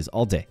sandwiches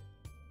all day.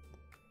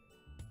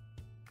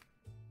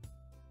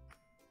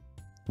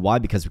 Why?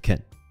 Because we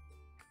can.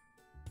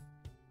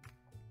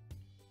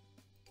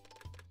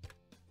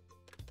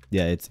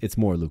 Yeah, it's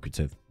more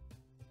lucrative.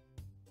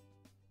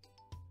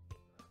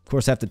 Of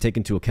course, I have to take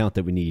into account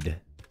that we need,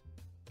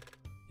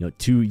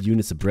 2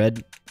 units of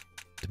bread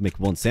to make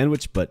 1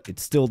 sandwich, but it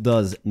still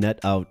does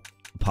net out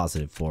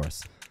positive for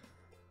us.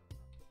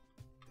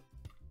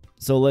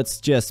 So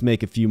let's just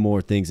make a few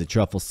more things of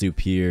truffle soup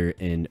here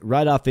and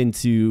ride off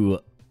into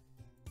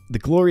the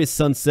glorious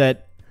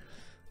sunset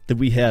that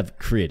we have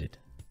created.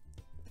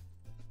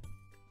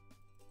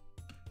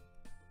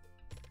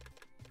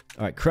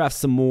 All right, craft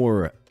some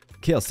more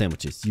kale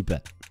sandwiches, you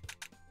bet.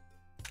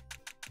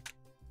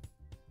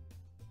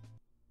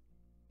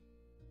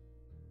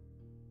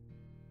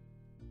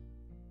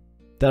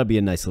 That'll be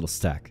a nice little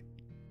stack.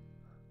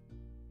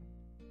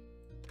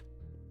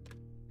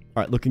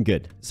 All right, looking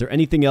good. Is there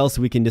anything else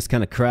we can just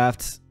kind of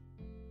craft?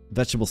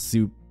 Vegetable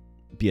soup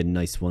be a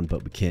nice one,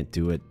 but we can't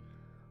do it.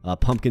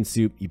 Pumpkin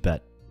soup, you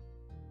bet.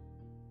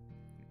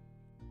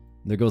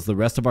 There goes the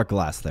rest of our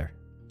glass there.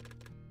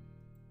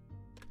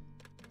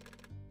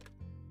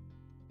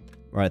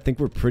 All right, I think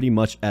we're pretty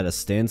much at a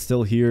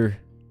standstill here.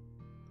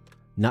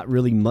 Not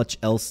really much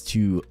else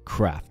to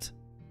craft.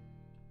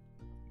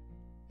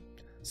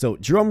 So,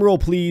 drum roll,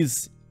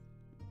 please.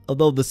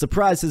 Although the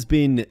surprise has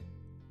been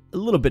a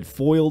little bit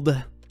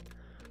foiled.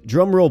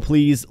 Drum roll,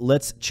 please.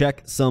 Let's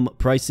check some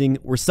pricing.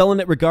 We're selling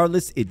it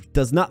regardless. It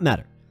does not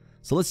matter.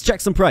 So let's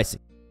check some pricing.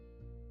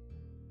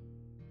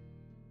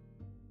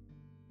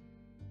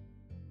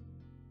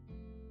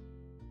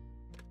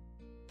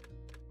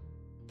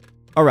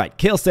 All right,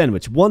 kale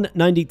sandwich,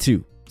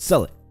 $192.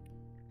 Sell it.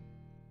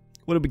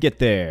 What did we get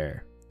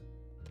there?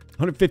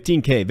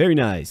 115K. Very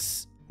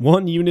nice.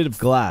 1 unit of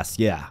glass.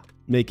 Yeah,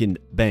 making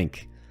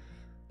bank.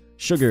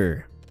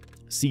 Sugar.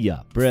 See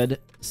ya. Bread.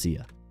 See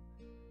ya.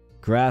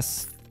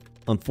 Grass.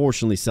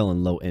 Unfortunately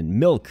selling low end.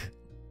 Milk.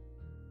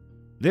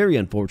 Very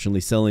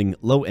unfortunately selling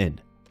low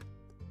end.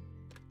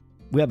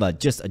 We have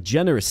just a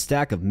generous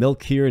stack of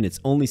milk here, and it's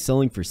only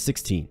selling for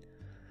 16.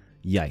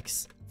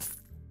 Yikes.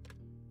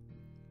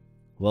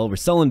 Well, we're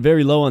selling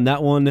very low on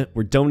that one.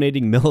 We're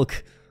donating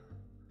milk.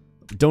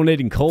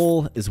 Donating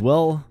coal as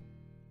well.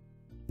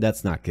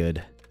 That's not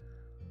good.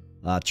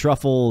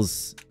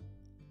 Truffles.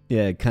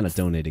 Yeah, kind of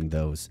donating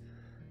those.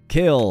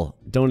 Kale,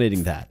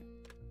 donating that.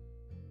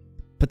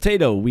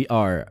 Potato, we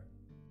are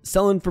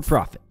selling for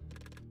profit.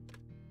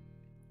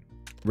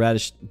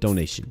 Radish,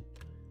 donation.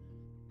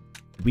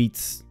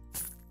 Wheat,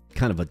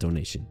 kind of a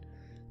donation.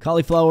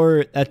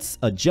 Cauliflower, that's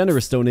a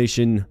generous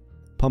donation.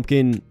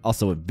 Pumpkin,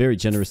 also a very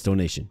generous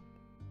donation.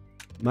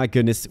 My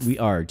goodness, we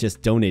are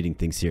just donating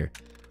things here.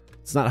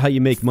 It's not how you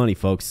make money,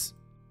 folks.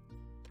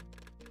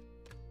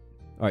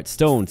 Alright,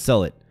 stone,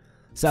 sell it.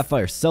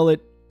 Sapphire, sell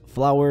it.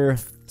 Flour,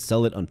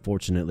 sell it,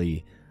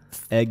 unfortunately.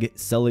 Egg,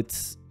 sell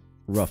it.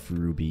 Rough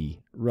ruby,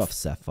 rough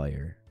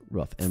sapphire,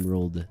 rough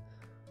emerald.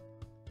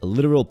 A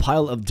literal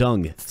pile of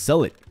dung,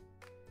 sell it.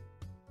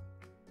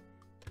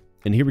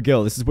 And here we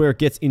go, this is where it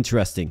gets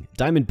interesting.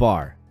 Diamond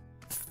bar.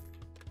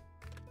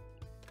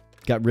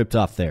 Got ripped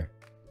off there.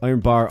 Iron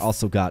bar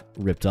also got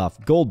ripped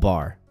off. Gold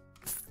bar,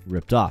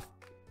 ripped off.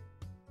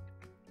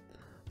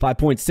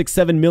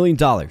 $5.67 million.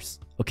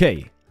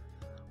 Okay.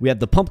 We have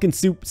the pumpkin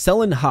soup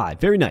selling high.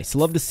 Very nice.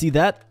 Love to see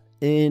that.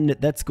 And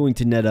that's going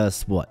to net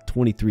us, what,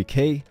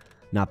 23K?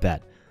 Not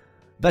bad.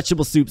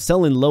 Vegetable soup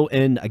selling low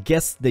end. I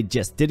guess they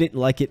just didn't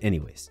like it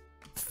anyways.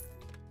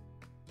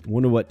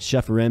 Wonder what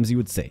Chef Ramsay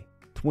would say.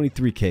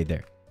 23k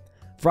there.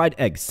 Fried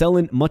egg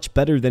selling much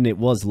better than it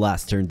was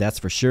last turn, that's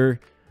for sure.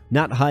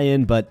 Not high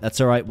end, but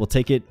that's alright, we'll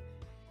take it.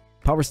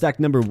 Power stack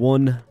number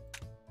 1.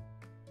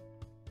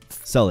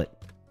 Sell it.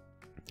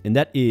 And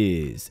that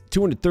is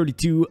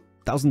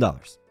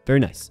 $232,000. Very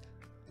nice.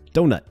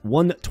 Donut,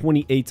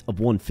 128 of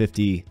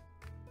 150.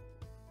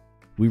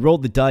 We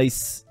rolled the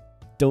dice.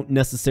 Don't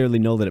necessarily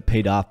know that it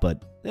paid off,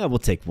 but yeah, we'll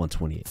take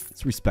 128.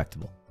 It's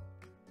respectable.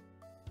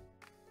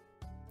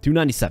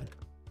 297.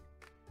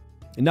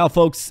 And now,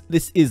 folks,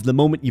 this is the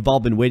moment you've all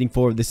been waiting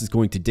for. This is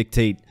going to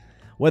dictate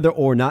whether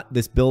or not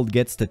this build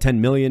gets to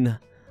 10 million.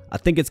 I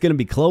think it's going to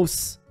be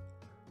close,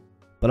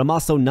 but I'm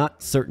also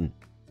not certain.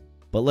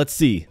 But let's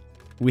see.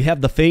 We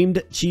have the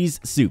famed cheese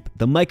soup,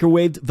 the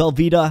microwaved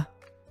Velveeta,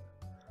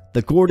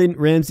 the Gordon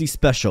Ramsay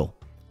special.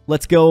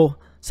 Let's go.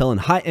 Selling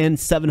high-end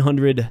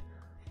 700,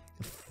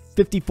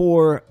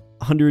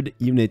 5,400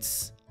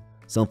 units.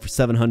 Selling for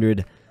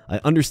 700. I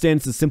understand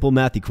it's a simple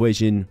math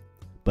equation,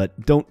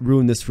 but don't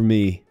ruin this for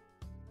me.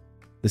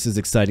 This is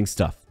exciting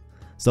stuff.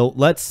 So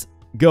let's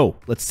go.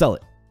 Let's sell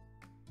it.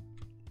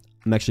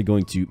 I'm actually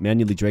going to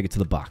manually drag it to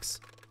the box.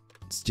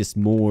 It's just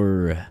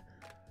more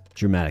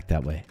dramatic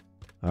that way.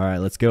 All right,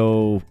 let's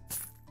go.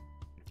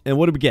 And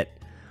what do we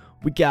get?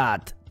 We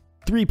got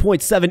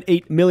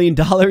 $3.78 million.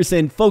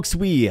 And folks,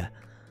 we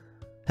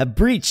have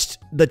breached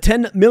the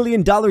 $10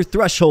 million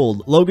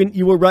threshold. Logan,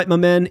 you were right, my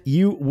man.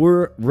 You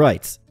were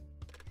right.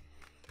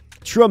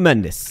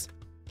 Tremendous.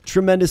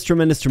 Tremendous,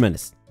 tremendous,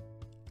 tremendous.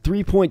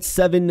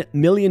 $3.7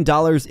 million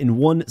in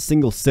one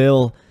single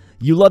sale.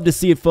 You love to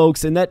see it,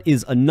 folks, and that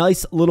is a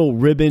nice little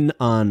ribbon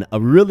on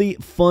a really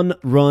fun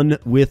run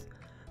with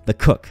the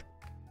cook.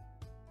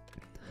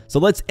 So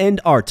let's end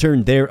our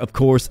turn there, of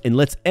course, and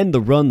let's end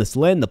the run. Let's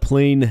land the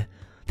plane.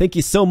 Thank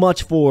you so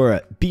much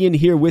for being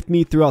here with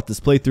me throughout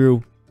this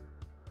playthrough.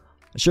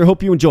 I sure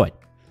hope you enjoyed.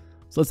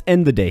 So let's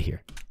end the day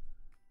here.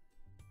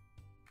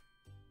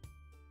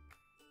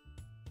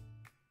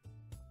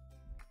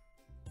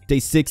 Day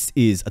 6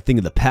 is a thing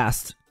of the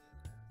past.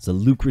 It's a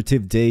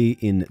lucrative day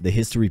in the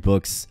history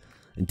books.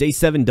 And day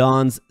 7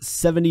 dawns.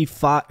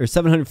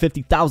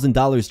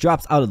 $750,000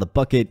 drops out of the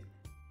bucket.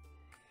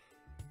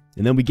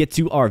 And then we get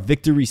to our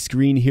victory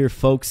screen here,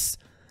 folks.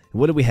 And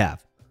what do we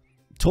have?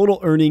 Total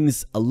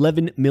earnings,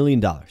 $11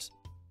 million.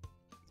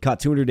 Caught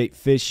 208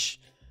 fish,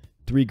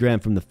 3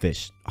 grand from the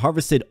fish.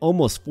 Harvested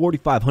almost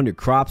 4,500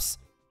 crops.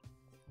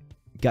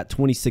 Got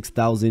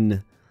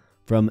 26,000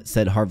 from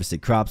said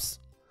harvested crops.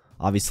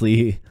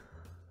 Obviously,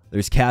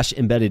 there's cash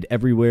embedded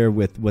everywhere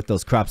with what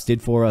those crops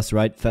did for us,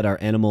 right? Fed our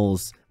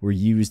animals, were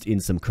used in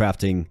some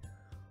crafting.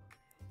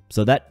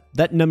 So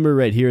that number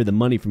right here, the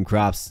money from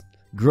crops,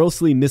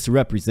 grossly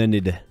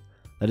misrepresented.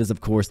 That is,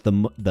 of course,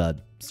 the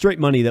straight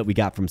money that we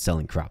got from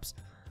selling crops.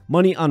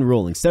 Money on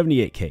rolling,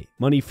 78k.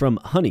 Money from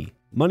honey.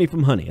 Money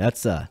from honey.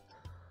 That's a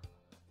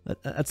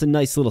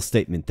nice little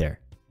statement there.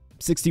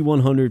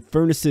 6,100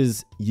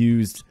 furnaces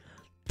used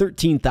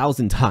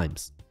 13,000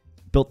 times.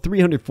 Built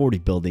 340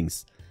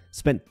 buildings.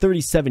 Spent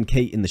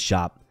 37k in the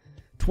shop.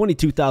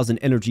 22,000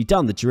 energy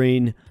down the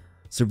drain.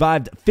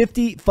 Survived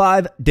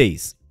 55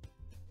 days.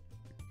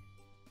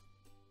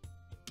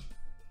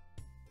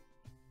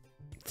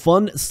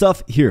 Fun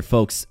stuff here,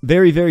 folks.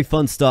 Very, very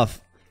fun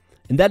stuff.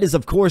 And that is,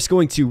 of course,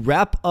 going to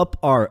wrap up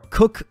our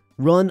cook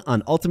run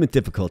on ultimate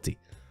difficulty.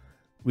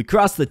 We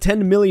crossed the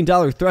 $10 million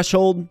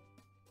threshold.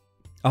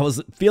 I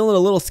was feeling a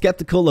little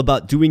skeptical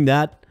about doing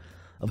that,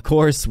 of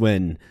course,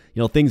 when,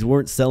 things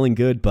weren't selling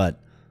good, but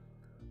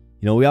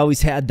we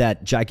always had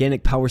that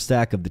gigantic power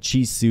stack of the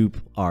cheese soup,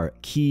 our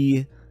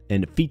key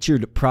and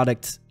featured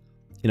product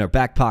in our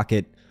back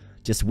pocket,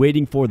 just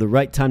waiting for the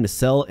right time to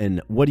sell.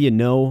 And what do you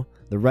know?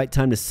 The right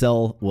time to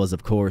sell was,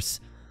 of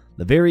course,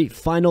 the very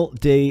final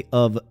day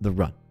of the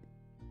run.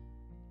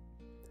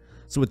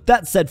 So with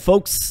that said,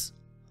 folks,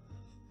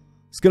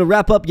 it's going to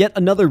wrap up yet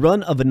another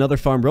run of another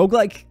Farm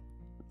Roguelike.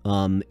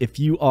 If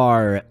you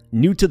are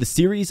new to the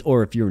series,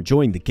 or if you're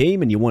enjoying the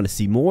game and you want to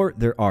see more,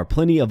 there are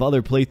plenty of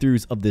other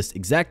playthroughs of this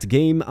exact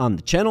game on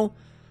the channel.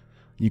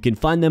 You can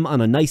find them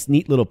on a nice,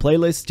 neat little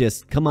playlist.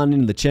 Just come on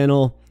into the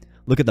channel,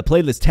 look at the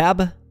playlist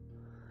tab,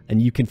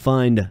 and you can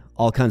find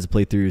all kinds of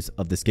playthroughs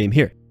of this game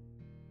here.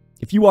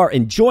 If you are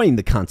enjoying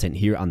the content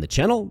here on the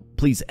channel,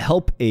 please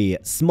help a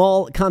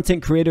small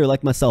content creator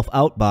like myself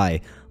out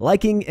by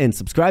liking and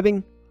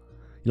subscribing.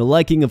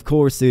 Liking, of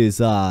course, is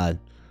helps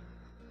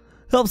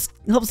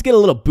get a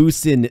little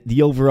boost in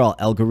the overall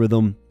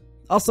algorithm.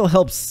 Also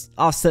helps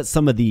offset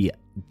some of the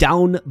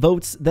down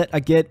votes that I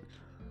get.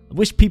 I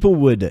wish people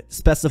would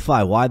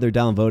specify why they're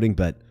down voting,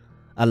 but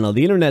I don't know.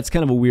 The internet's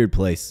kind of a weird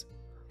place.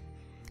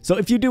 So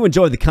if you do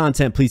enjoy the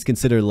content, please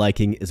consider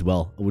liking as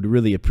well. I would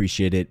really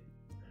appreciate it.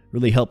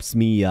 Really helps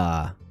me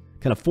kind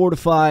of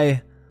fortify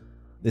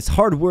this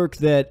hard work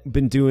that I've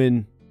been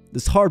doing.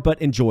 This hard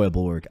but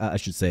enjoyable work, I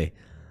should say,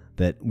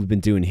 that we've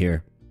been doing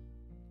here.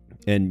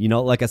 And,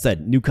 like I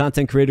said, new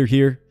content creator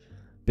here.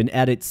 Been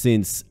at it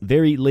since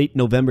very late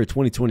November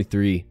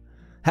 2023.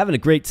 having a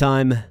great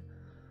time.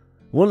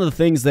 One of the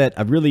things that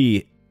I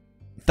really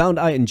found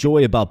I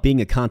enjoy about being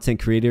a content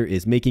creator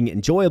is making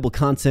enjoyable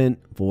content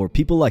for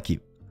people like you.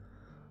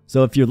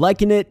 So if you're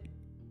liking it,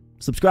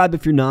 subscribe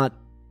if you're not.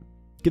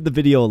 Give the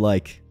video a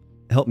like.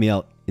 Help me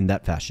out in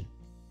that fashion.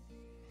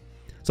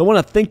 So I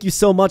want to thank you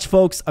so much,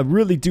 folks. I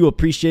really do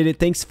appreciate it.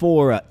 Thanks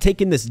for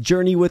taking this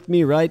journey with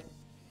me, right?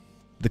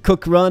 The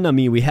cook run, I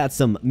mean, we had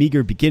some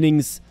meager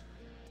beginnings.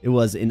 It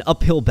was an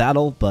uphill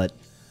battle, but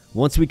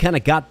once we kind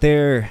of got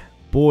there,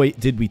 boy,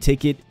 did we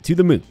take it to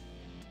the moon.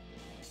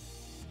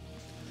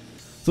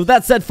 So with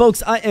that said,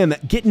 folks, I am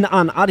getting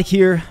on out of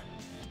here.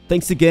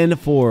 Thanks again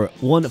for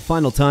one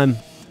final time.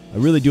 I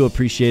really do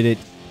appreciate it.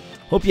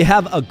 Hope you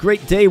have a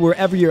great day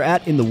wherever you're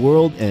at in the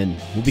world,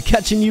 and we'll be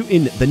catching you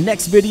in the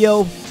next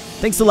video.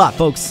 Thanks a lot,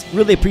 folks.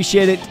 Really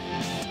appreciate it.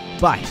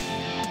 Bye.